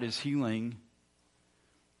 that God is healing,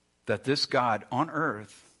 that this God on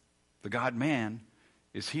earth, the God-man,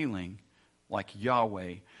 is healing like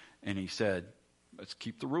Yahweh. And he said, let's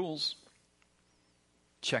keep the rules.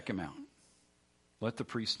 Check him out. Let the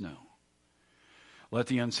priest know. Let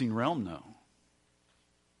the unseen realm know.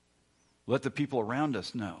 Let the people around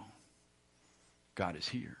us know. God is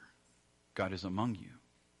here. God is among you.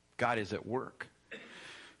 God is at work.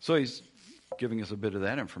 So he's giving us a bit of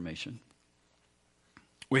that information.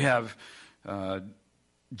 We have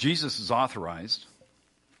Jesus is authorized,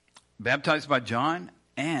 baptized by John,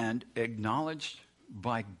 and acknowledged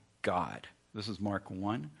by God. This is Mark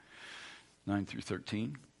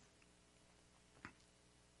 1:9-13.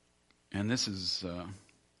 And this is,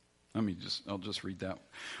 I'll just read that.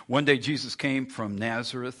 One day Jesus came from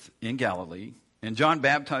Nazareth in Galilee, and John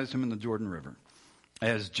baptized him in the Jordan River.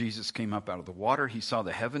 As Jesus came up out of the water, he saw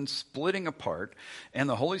the heavens splitting apart and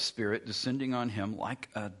the Holy Spirit descending on him like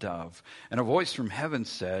a dove. And a voice from heaven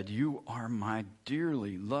said, "You are my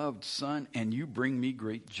dearly loved Son, and you bring me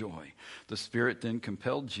great joy." The Spirit then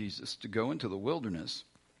compelled Jesus to go into the wilderness,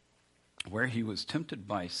 where he was tempted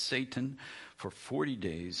by Satan. For 40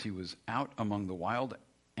 days he was out among the wild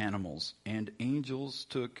animals, and angels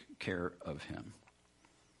took care of him.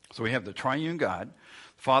 So we have the triune God,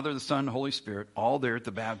 Father, the Son, the Holy Spirit, all there at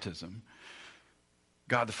the baptism.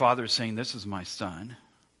 God the Father is saying, "This is my Son."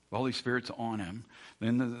 The Holy Spirit's on him.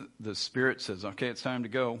 Then the Spirit says, "Okay, it's time to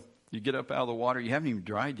go." You get up out of the water. You haven't even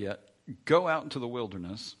dried yet. Go out into the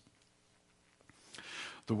wilderness.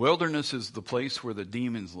 The wilderness is the place where the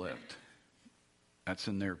demons lived. That's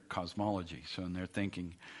in their cosmology. So in their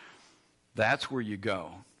thinking, that's where you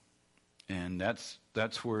go. And that's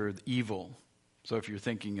where the evil. So if you're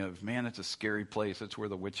thinking of, man, it's a scary place, that's where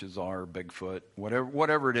the witches are, Bigfoot,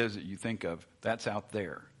 whatever it is that you think of, that's out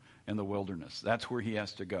there in the wilderness. That's where he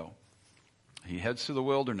has to go. He heads to the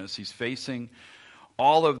wilderness. He's facing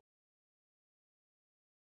all of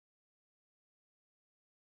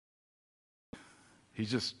he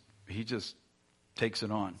just takes it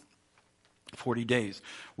on. 40 days,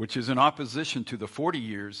 which is in opposition to the 40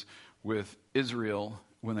 years with Israel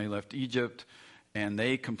when they left Egypt, and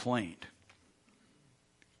they complained.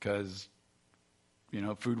 Because,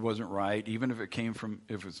 food wasn't right. Even if if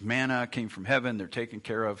it was manna, came from heaven, they're taken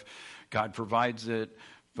care of. God provides it.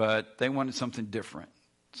 But they wanted something different.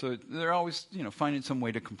 So they're always, finding some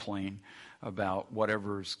way to complain about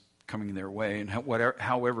whatever's coming their way and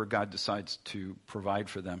however God decides to provide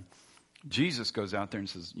for them. Jesus goes out there and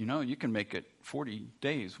says, you can make it 40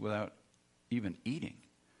 days without even eating.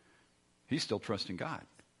 He's still trusting God.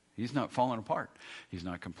 He's not falling apart. He's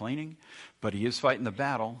not complaining, but he is fighting the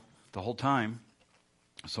battle the whole time.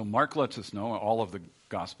 So Mark lets us know, all of the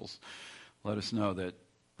Gospels let us know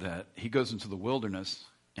that he goes into the wilderness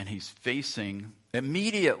and he's facing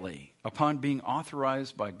immediately upon being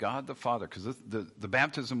authorized by God the Father, because the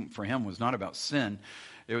baptism for him was not about sin.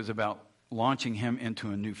 It was about launching him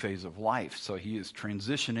into a new phase of life. So he is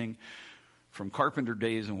transitioning from carpenter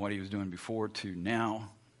days and what he was doing before to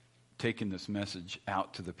now taking this message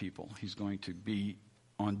out to the people. He's going to be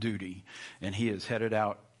on duty, and he is headed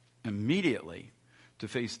out immediately to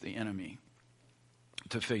face the enemy,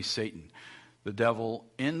 to face Satan, the devil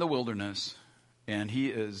in the wilderness, and he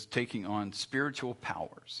is taking on spiritual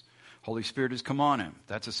powers. Holy Spirit has come on him.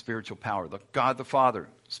 That's a spiritual power. The God the Father,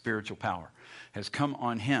 spiritual power, has come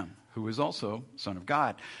on him, who is also Son of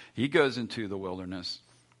God. He goes into the wilderness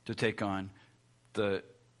to take on the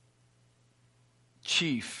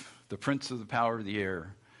chief, the prince of the power of the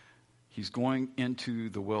air. He's going into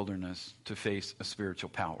the wilderness to face a spiritual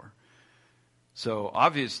power. So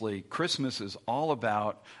obviously, Christmas is all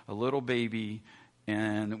about a little baby,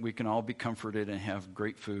 and we can all be comforted and have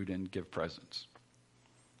great food and give presents.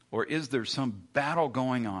 Or is there some battle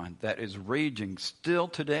going on that is raging still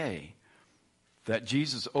today that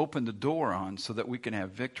Jesus opened the door on so that we can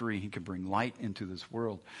have victory? He can bring light into this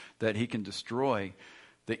world, that he can destroy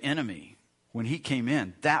the enemy. When he came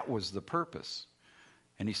in, that was the purpose.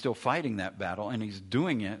 And he's still fighting that battle, and he's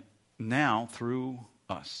doing it now through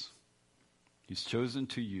us. He's chosen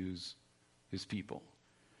to use his people.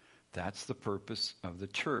 That's the purpose of the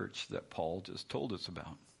church that Paul just told us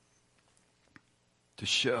about. To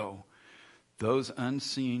show those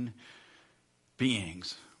unseen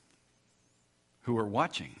beings who are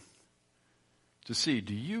watching, to see,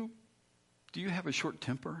 do you have a short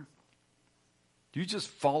temper? Do you just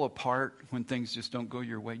fall apart when things just don't go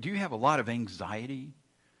your way? Do you have a lot of anxiety?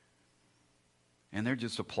 And they're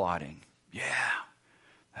just applauding. Yeah,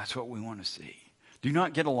 that's what we want to see. Do you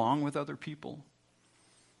not get along with other people?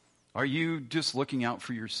 Are you just looking out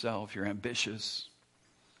for yourself? You're ambitious?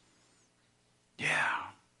 Yeah,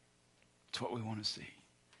 that's what we want to see.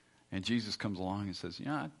 And Jesus comes along and says,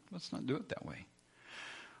 let's not do it that way.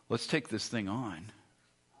 Let's take this thing on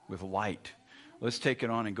with light. Let's take it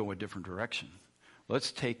on and go a different direction.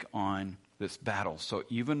 Let's take on this battle. So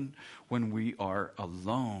even when we are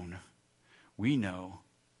alone, we know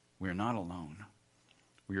we're not alone.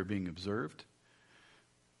 We are being observed,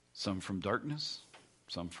 some from darkness,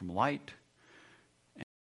 some from light.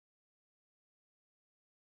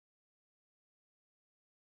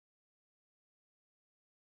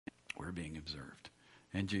 We're being observed.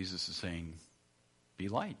 And Jesus is saying, be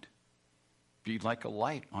light. Be like a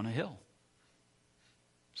light on a hill.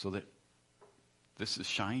 So that this is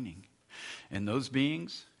shining. And those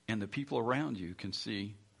beings and the people around you can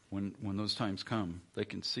see when those times come. They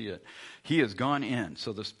can see it. He has gone in.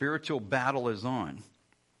 So the spiritual battle is on.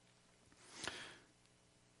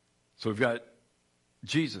 So we've got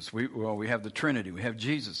Jesus. We have the Trinity. We have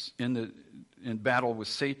Jesus in battle with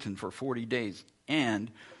Satan for 40 days. And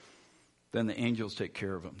then the angels take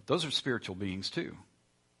care of him. Those are spiritual beings too.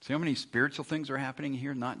 See how many spiritual things are happening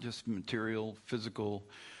here? Not just material, physical.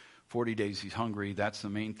 40 days he's hungry. That's the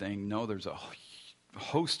main thing. No, there's a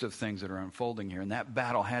host of things that are unfolding here. And that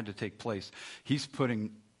battle had to take place. He's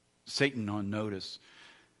putting Satan on notice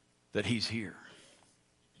that he's here.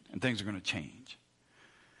 And things are going to change.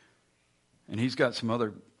 And he's got some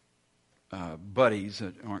other buddies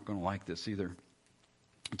that aren't going to like this either.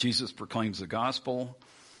 Jesus proclaims the gospel.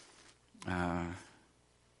 The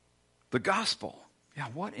gospel. Yeah,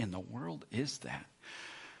 what in the world is that?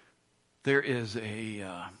 There is a...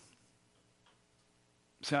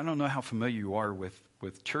 see, I don't know how familiar you are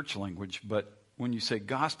with church language, but when you say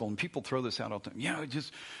gospel, and people throw this out all the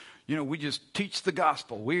time, we just teach the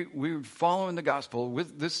gospel. We're following the gospel.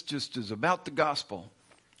 This just is about the gospel.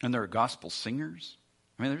 And there are gospel singers.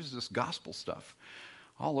 I mean, there's this gospel stuff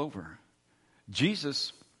all over.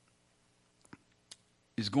 Jesus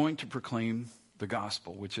is going to proclaim the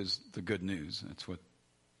gospel, which is the good news. That's what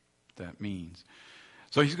that means.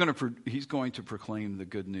 So he's going to proclaim the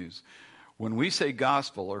good news. When we say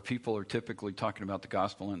gospel, or people are typically talking about the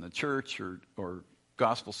gospel in the church or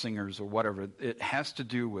gospel singers or whatever, it has to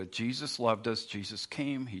do with Jesus loved us. Jesus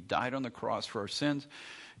came. He died on the cross for our sins.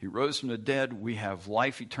 He rose from the dead. We have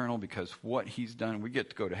life eternal because what he's done, we get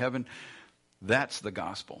to go to heaven. That's the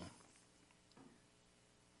gospel.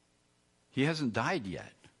 He hasn't died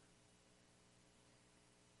yet.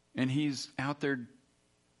 And he's out there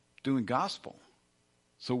doing gospel.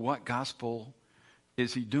 So what gospel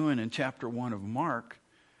is he doing in chapter 1 of Mark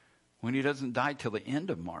when he doesn't die till the end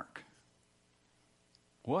of Mark?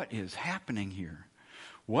 What is happening here?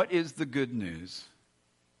 What is the good news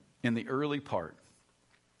in the early part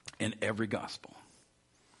in every gospel?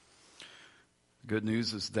 The good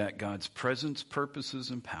news is that God's presence,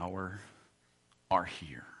 purposes, and power are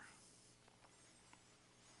here.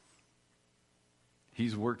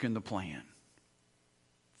 He's working the plan.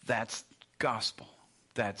 That's gospel.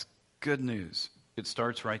 That's good news. It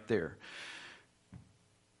starts right there.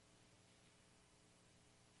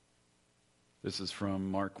 This is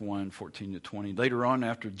from Mark 1:14-20. Later on,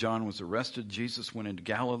 after John was arrested, Jesus went into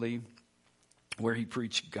Galilee, where he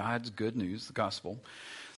preached God's good news, the gospel.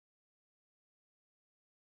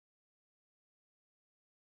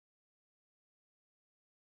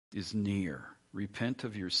 Is near. Repent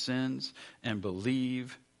of your sins and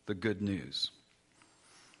believe the good news.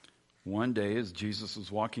 One day, as Jesus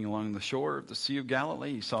was walking along the shore of the Sea of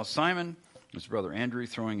Galilee, he saw Simon, his brother Andrew,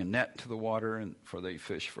 throwing a net to the water, and for they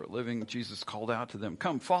fish for a living. Jesus called out to them,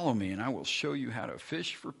 "Come, follow me, and I will show you how to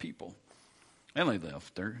fish for people." And they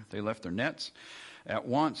left their nets at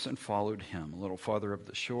once and followed him. A little farther up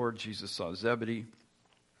the shore, Jesus saw Zebedee's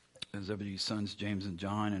sons James and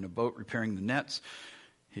John in a boat repairing the nets.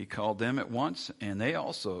 He called them at once, and they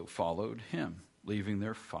also followed him, leaving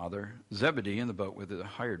their father Zebedee in the boat with the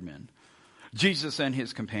hired men. Jesus and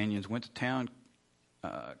his companions went to town,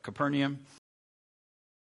 Capernaum.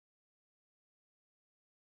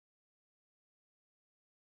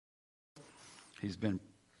 He's been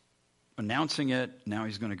announcing it. Now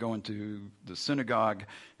he's going to go into the synagogue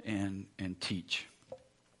and teach.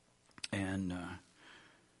 And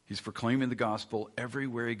he's proclaiming the gospel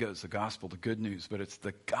everywhere he goes. The gospel, the good news. But it's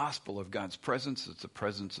the gospel of God's presence. It's the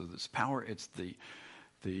presence of this power. It's the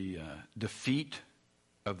defeat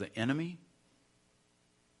of the enemy.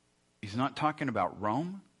 He's not talking about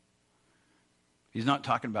Rome. He's not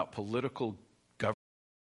talking about political government.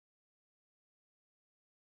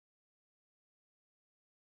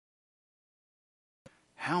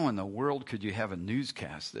 How in the world could you have a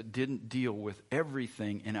newscast that didn't deal with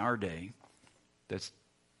everything in our day that's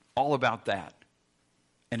all about that?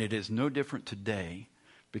 And it is no different today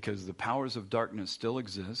because the powers of darkness still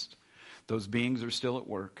exist. Those beings are still at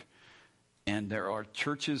work. And there are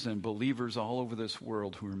churches and believers all over this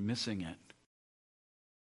world who are missing it.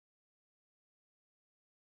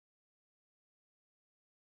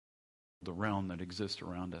 The realm that exists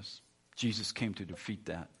around us. Jesus came to defeat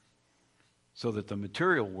that so that the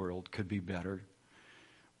material world could be better.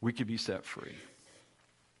 We could be set free.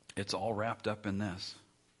 It's all wrapped up in this.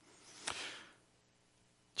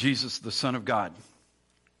 Jesus, the Son of God.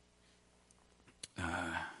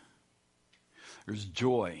 There's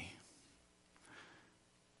joy.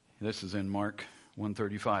 This is in Mark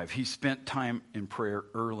 1:35. He spent time in prayer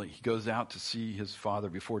early. He goes out to see his Father.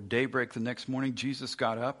 Before daybreak the next morning, Jesus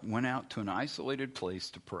got up and went out to an isolated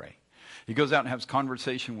place to pray. He goes out and has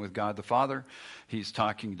conversation with God the Father. He's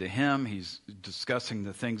talking to him. He's discussing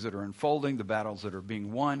the things that are unfolding, the battles that are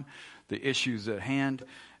being won, the issues at hand.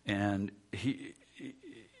 And he's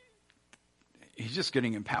just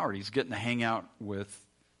getting empowered. He's getting to hang out with,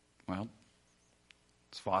 well,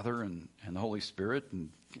 his Father and the Holy Spirit and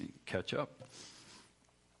catch up.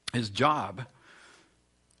 His job,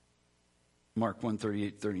 Mark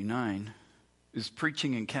 1:38-39, is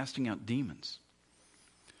preaching and casting out demons.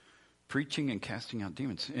 Preaching and casting out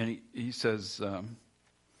demons. And he says,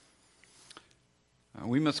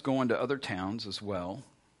 we must go into other towns as well,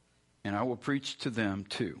 and I will preach to them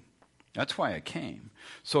too. That's why I came.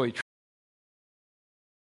 So he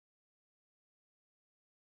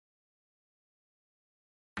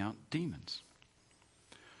out demons.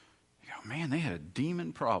 You go, man, they had a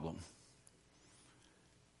demon problem.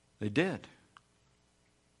 They did.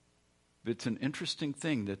 It's an interesting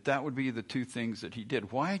thing that would be the two things that he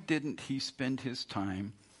did. Why didn't he spend his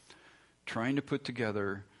time trying to put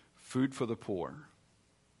together food for the poor?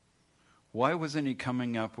 Why wasn't he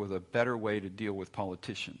coming up with a better way to deal with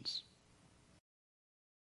politicians?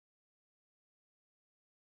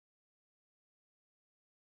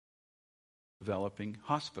 Developing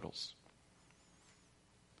hospitals.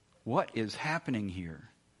 What is happening here?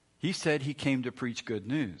 He said he came to preach good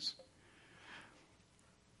news.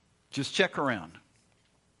 Just check around.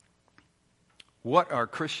 What are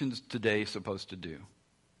Christians today supposed to do?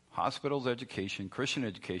 Hospitals, education, Christian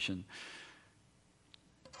education,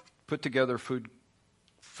 put together food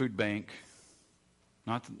bank.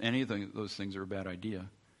 Not that any of those things are a bad idea.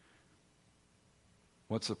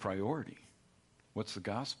 What's the priority? What's the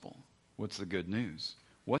gospel? What's the good news?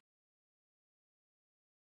 What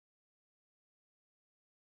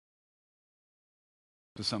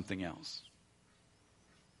to something else?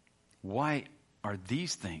 Why are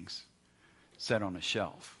these things set on a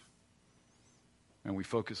shelf and we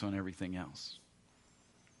focus on everything else?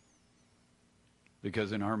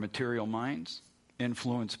 Because in our material minds,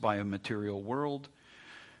 influenced by a material world,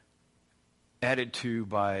 added to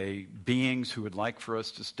by beings who would like for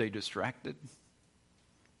us to stay distracted,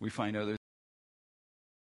 we find others.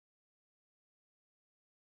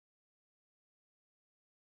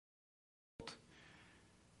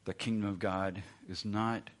 The kingdom of God is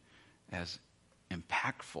not as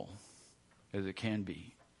impactful as it can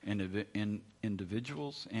be in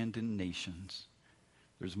individuals and in nations.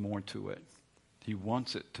 There's more to it. He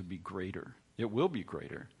wants it to be greater. It will be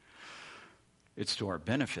greater. It's to our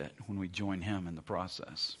benefit when we join him in the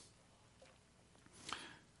process.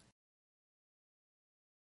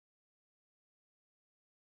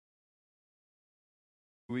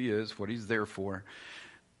 Who he is, what he's there for,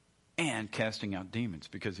 and casting out demons,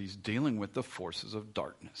 because he's dealing with the forces of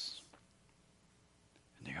darkness.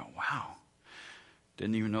 And they go, wow,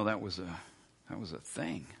 didn't even know that was a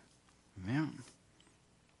thing. Man.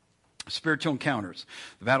 Spiritual encounters.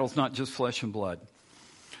 The battle's not just flesh and blood.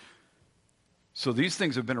 So these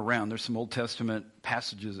things have been around. There's some Old Testament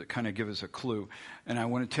passages that kind of give us a clue. And I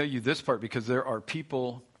want to tell you this part because there are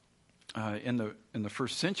people in the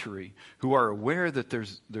first century who are aware that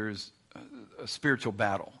there's a spiritual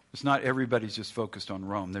battle. It's not everybody's just focused on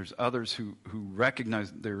Rome. There's others who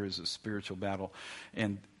recognize that there is a spiritual battle,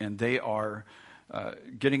 and they are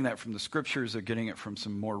getting that from the scriptures. They're getting it from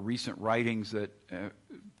some more recent writings that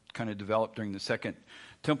kind of developed during the Second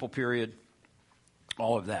Temple period.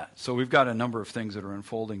 All of that. So we've got a number of things that are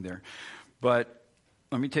unfolding there. But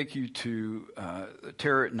let me take you to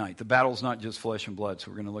terror at night. The battle's not just flesh and blood, so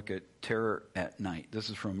we're going to look at terror at night. This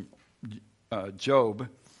is from Job.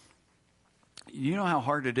 You know how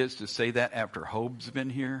hard it is to say that after Hob's been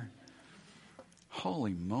here?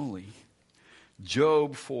 Holy moly.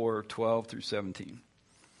 Job 4:12-17.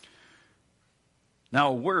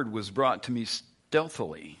 Now a word was brought to me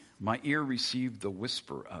stealthily. My ear received the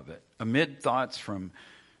whisper of it. Amid thoughts from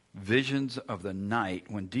visions of the night,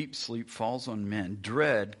 when deep sleep falls on men,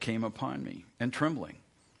 dread came upon me, and trembling,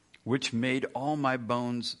 which made all my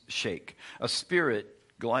bones shake. A spirit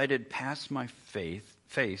glided past my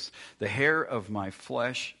face. The hair of my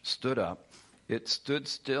flesh stood up. It stood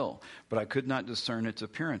still, but I could not discern its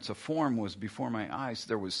appearance. A form was before my eyes.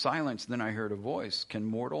 There was silence. Then I heard a voice. Can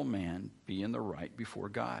mortal man be in the right before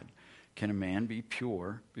God? Can a man be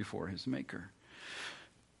pure before his maker?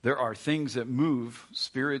 There are things that move,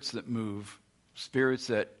 spirits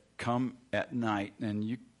that come at night. And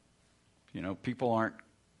you know, people aren't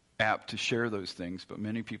apt to share those things, but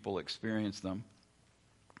many people experience them.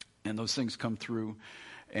 And those things come through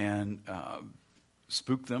and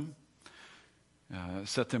spook them,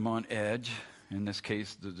 set them on edge. In this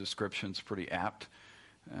case, the description's pretty apt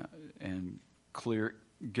and clear.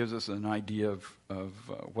 gives us an idea of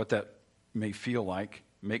what that may feel like.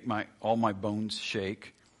 Make all my bones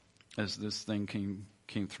shake as this thing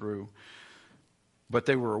came through. But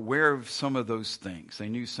they were aware of some of those things. They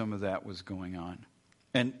knew some of that was going on.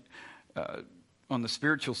 And on the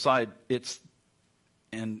spiritual side, it's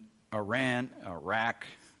in Iran, Iraq,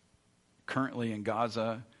 currently in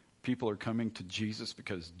Gaza. People are coming to Jesus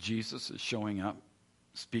because Jesus is showing up,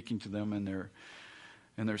 speaking to them in their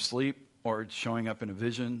sleep, or showing up in a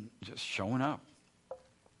vision, just showing up.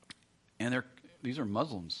 And these are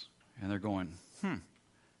Muslims, and they're going,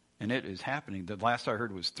 And it is happening. The last I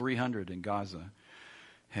heard was 300 in Gaza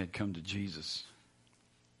had come to Jesus.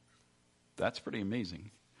 That's pretty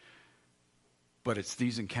amazing. But it's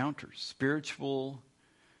these encounters, spiritual,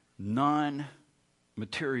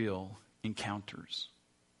 non-material encounters.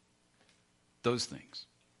 Those things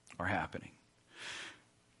are happening.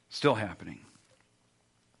 Still happening.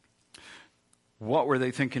 What were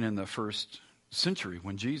they thinking in the first century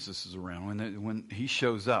when Jesus is around, when he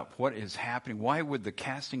shows up? What is happening? Why would the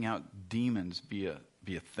casting out demons be a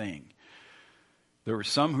thing? There were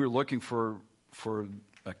some who were looking for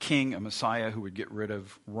a king, a Messiah who would get rid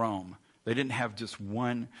of Rome. They didn't have just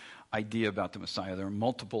one idea about the Messiah. There were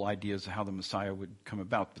multiple ideas of how the Messiah would come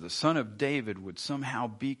about. But the son of David would somehow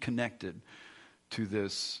be connected to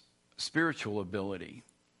this spiritual ability,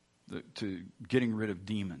 to getting rid of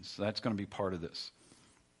demons. That's going to be part of this.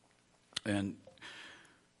 And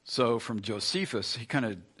so from Josephus, he kind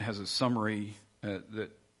of has a summary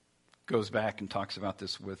that goes back and talks about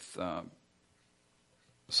this with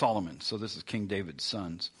Solomon. So this is King David's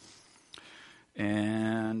sons.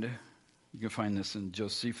 And you can find this in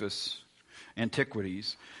Josephus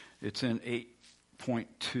Antiquities. It's in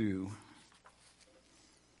 8.2.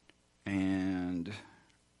 And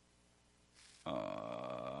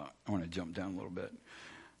I want to jump down a little bit.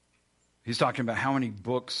 He's talking about how many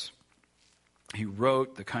books he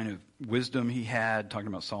wrote, the kind of wisdom he had, talking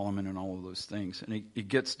about Solomon and all of those things. And he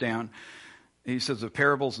gets down, he says, of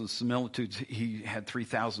parables and similitudes, he had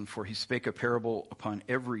 3,000, for he spake a parable upon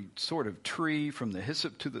every sort of tree, from the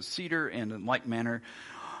hyssop to the cedar, and in like manner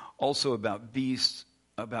also about beasts,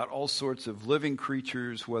 about all sorts of living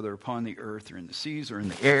creatures, whether upon the earth or in the seas or in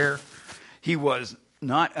the air. He was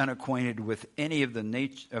not unacquainted with any of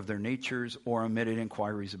their natures, or omitted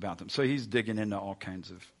inquiries about them. So he's digging into all kinds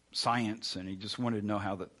of science, and he just wanted to know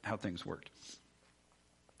how things worked.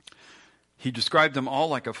 He described them all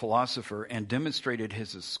like a philosopher and demonstrated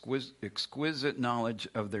his exquisite knowledge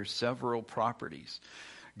of their several properties.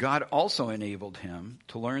 God also enabled him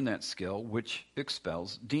to learn that skill which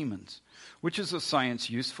expels demons, which is a science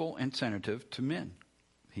useful and sensitive to men.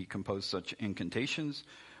 He composed such incantations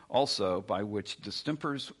also by which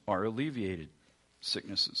distempers are alleviated,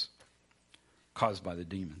 sicknesses caused by the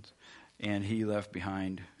demons. And he left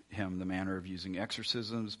behind him the manner of using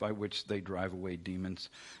exorcisms by which they drive away demons,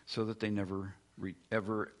 so that they never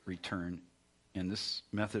ever return. And this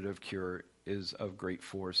method of cure is of great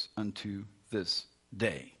force unto this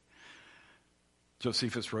day.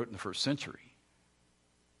 Josephus wrote in the first century.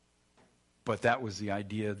 But that was the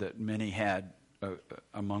idea that many had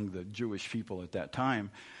among the Jewish people at that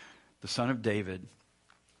time. The son of David.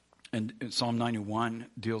 And Psalm 91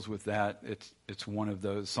 deals with that. It's one of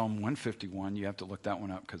those. Psalm 151, you have to look that one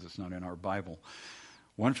up because it's not in our Bible.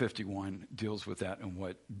 151 deals with that and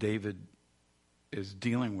what David is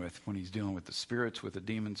dealing with when he's dealing with the spirits, with the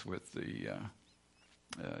demons, with the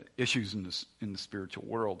issues in the spiritual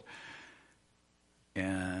world.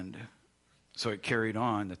 And so it carried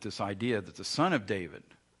on that this idea that the son of David,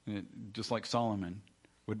 just like Solomon,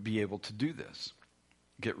 would be able to do this.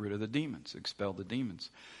 Get rid of the demons, expel the demons.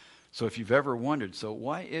 So if you've ever wondered, so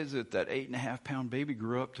why is it that 8.5-pound baby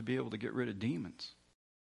grew up to be able to get rid of demons?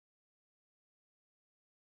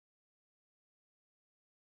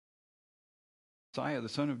 Messiah, the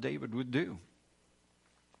son of David, would do.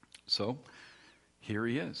 So here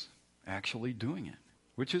he is, actually doing it,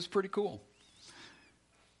 which is pretty cool.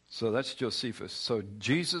 So that's Josephus. So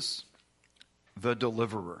Jesus, the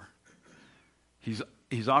deliverer. He's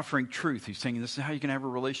offering truth. He's saying this is how you can have a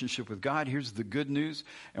relationship with God. Here's the good news,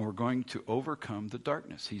 and we're going to overcome the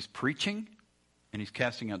darkness. He's preaching, and he's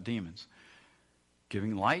casting out demons.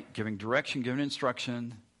 Giving light, giving direction, giving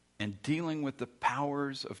instruction, and dealing with the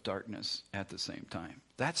powers of darkness at the same time.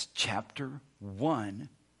 That's chapter 1,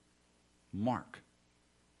 Mark.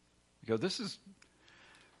 You go, it's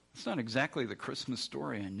not exactly the Christmas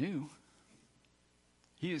story I knew.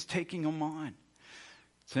 He is taking them on.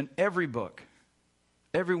 It's in every book.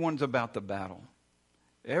 Everyone's about the battle.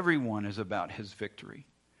 Everyone is about his victory.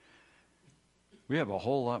 We have a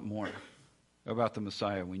whole lot more about the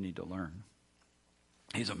Messiah we need to learn.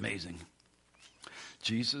 He's amazing.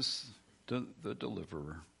 Jesus, the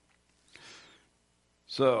deliverer.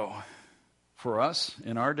 So, for us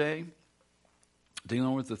in our day,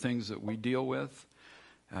 dealing with the things that we deal with,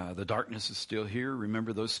 the darkness is still here.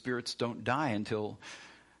 Remember, those spirits don't die until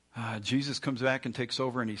Jesus comes back and takes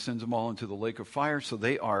over, and he sends them all into the lake of fire. So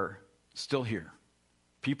they are still here.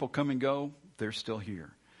 People come and go, they're still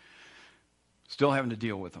here. Still having to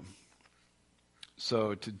deal with them.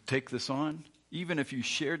 So to take this on, even if you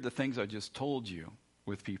shared the things I just told you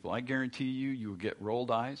with people, I guarantee you will get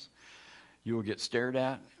rolled eyes. You will get stared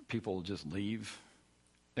at. People will just leave.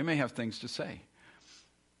 They may have things to say.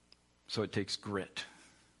 So it takes grit.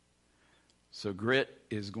 So grit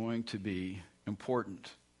is going to be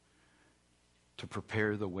important to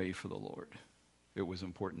prepare the way for the Lord. It was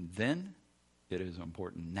important then. It is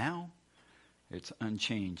important now. It's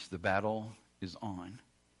unchanged. The battle is on.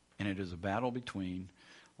 And it is a battle between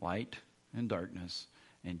light and darkness.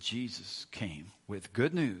 And Jesus came with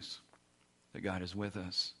good news that God is with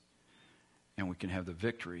us. And we can have the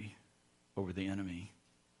victory over the enemy.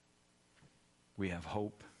 We have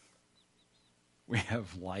hope. We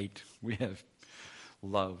have light. We have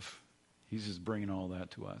love. He's just bringing all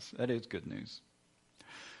that to us. That is good news.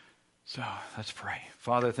 So let's pray.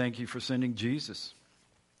 Father, thank you for sending Jesus.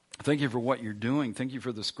 Thank you for what you're doing. Thank you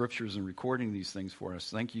for the scriptures and recording these things for us.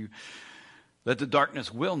 Thank you that the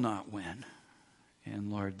darkness will not win.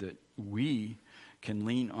 And Lord, that we can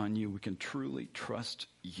lean on you. We can truly trust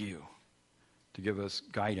you to give us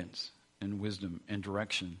guidance and wisdom and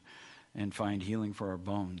direction and find healing for our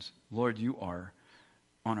bones. Lord, you are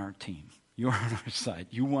on our team. You are on our side.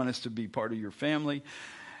 You want us to be part of your family,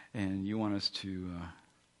 and you want us to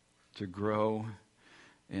grow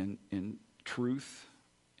in truth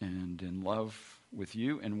and in love with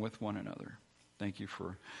you and with one another. Thank you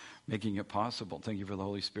for making it possible. Thank you for the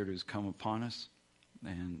Holy Spirit who's come upon us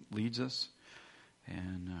and leads us,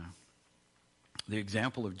 and the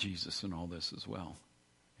example of Jesus in all this as well.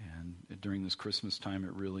 And during this Christmas time,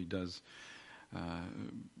 it really does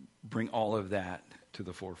bring all of that to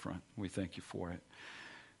the forefront. We thank you for it.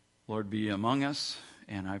 Lord, be among us,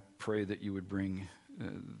 and I pray that you would bring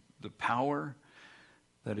the power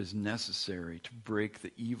that is necessary to break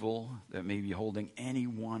the evil that may be holding any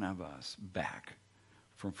one of us back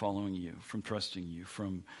from following you, from trusting you,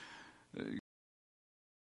 from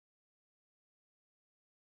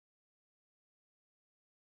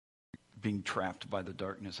being trapped by the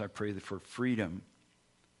darkness. I pray that for freedom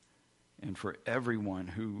and for everyone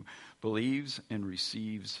who believes and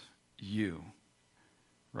receives you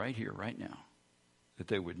right here, right now, that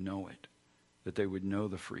they would know it, that they would know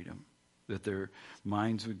the freedom, that their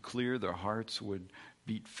minds would clear, their hearts would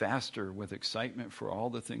beat faster with excitement for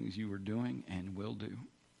all the things you are doing and will do.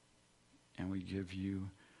 And we give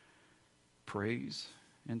you praise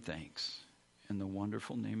and thanks in the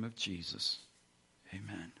wonderful name of Jesus.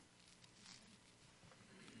 Amen.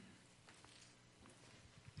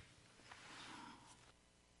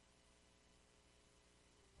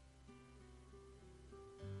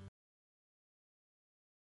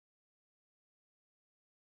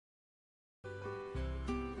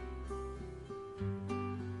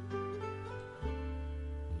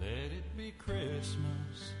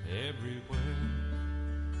 Christmas everywhere,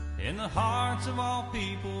 in the hearts of all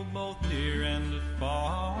people, both near and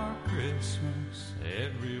afar. Christmas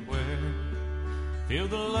everywhere. Feel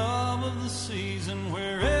the love of the season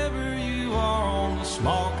wherever you are, on the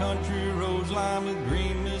small country roads lined with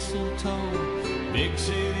green mistletoe, big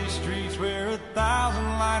city streets where 1,000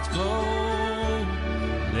 lights glow.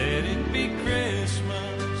 Let it be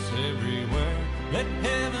Christmas everywhere. Let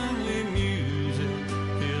heavenly music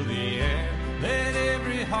fill the air. Let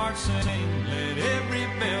every heart sing, let every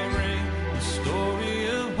bell ring, the story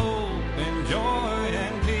of hope and joy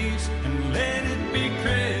and peace. And let it be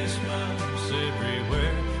Christmas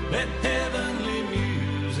everywhere. Let heavenly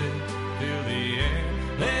music fill the air.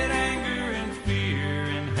 Let anger and fear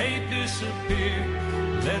and hate disappear.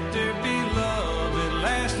 Let there be love that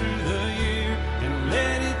lasts through the year. And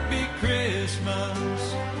let it be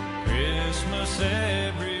Christmas, Christmas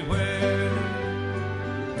everywhere.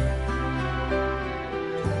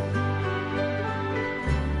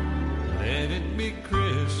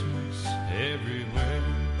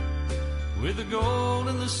 With the gold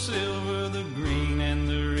and the silver, the green and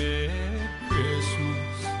the red,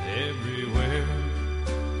 Christmas everywhere.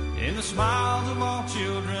 In the smiles of all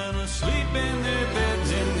children asleep in their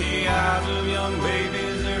beds, in the eyes of young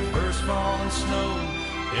babies, their first falling snow,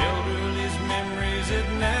 elderly's memories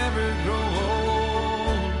that never grow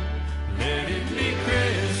old. Let it be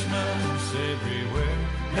Christmas everywhere.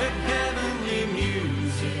 Let heavenly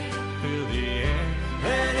music fill the air.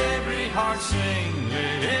 heart sing,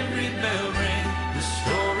 let every bell ring, the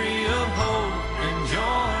story of hope and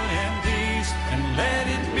joy and peace, and let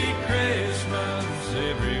it be Christmas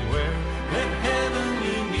everywhere. Let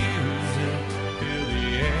heavenly music fill the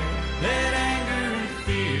air. Let anger and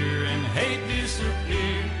fear and hate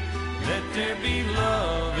disappear. Let there be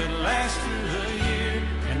love that lasts through the year,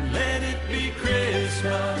 and let it be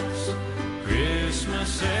Christmas,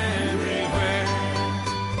 Christmas everywhere.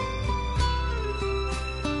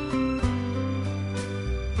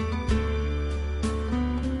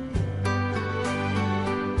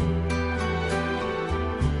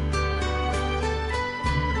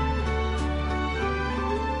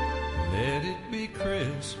 Let it be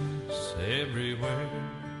Christmas everywhere.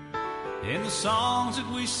 In the songs that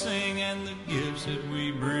we sing and the gifts that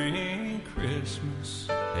we bring, Christmas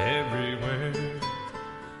everywhere.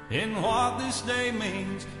 In what this day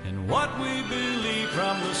means and what we believe,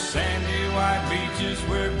 from the sandy white beaches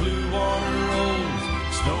where blue water rolls,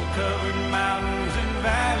 snow-covered mountains and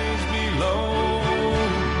valleys below.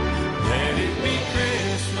 Let it be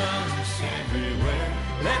Christmas everywhere.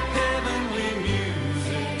 Let heavenly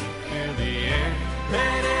music fill the air.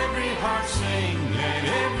 Let every heart sing, let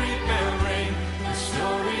every bell ring, the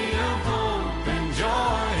story of hope and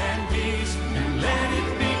joy and peace, and let it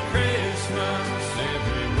be Christmas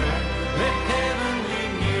everywhere. Let heavenly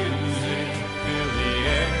music fill the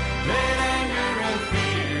air. Let anger and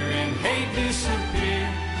fear and hate disappear.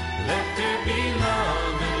 Let there be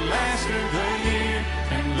love that lasts through the year,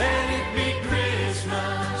 and let it be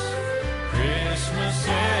Christmas, Christmas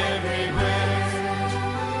everywhere.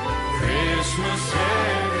 Christmas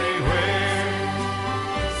everywhere.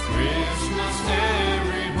 Christmas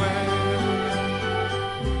everywhere.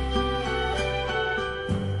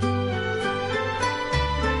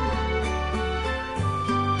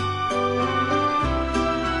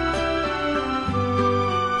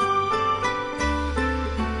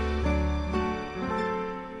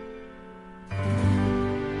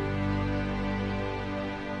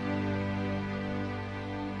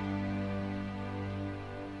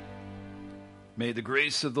 May the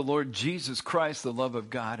grace of the Lord Jesus Christ, the love of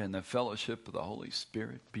God, and the fellowship of the Holy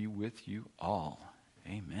Spirit be with you all.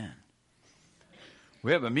 Amen.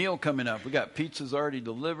 We have a meal coming up. We got pizzas already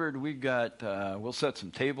delivered. We'll set some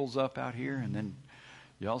tables up out here, and then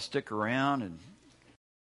y'all stick around and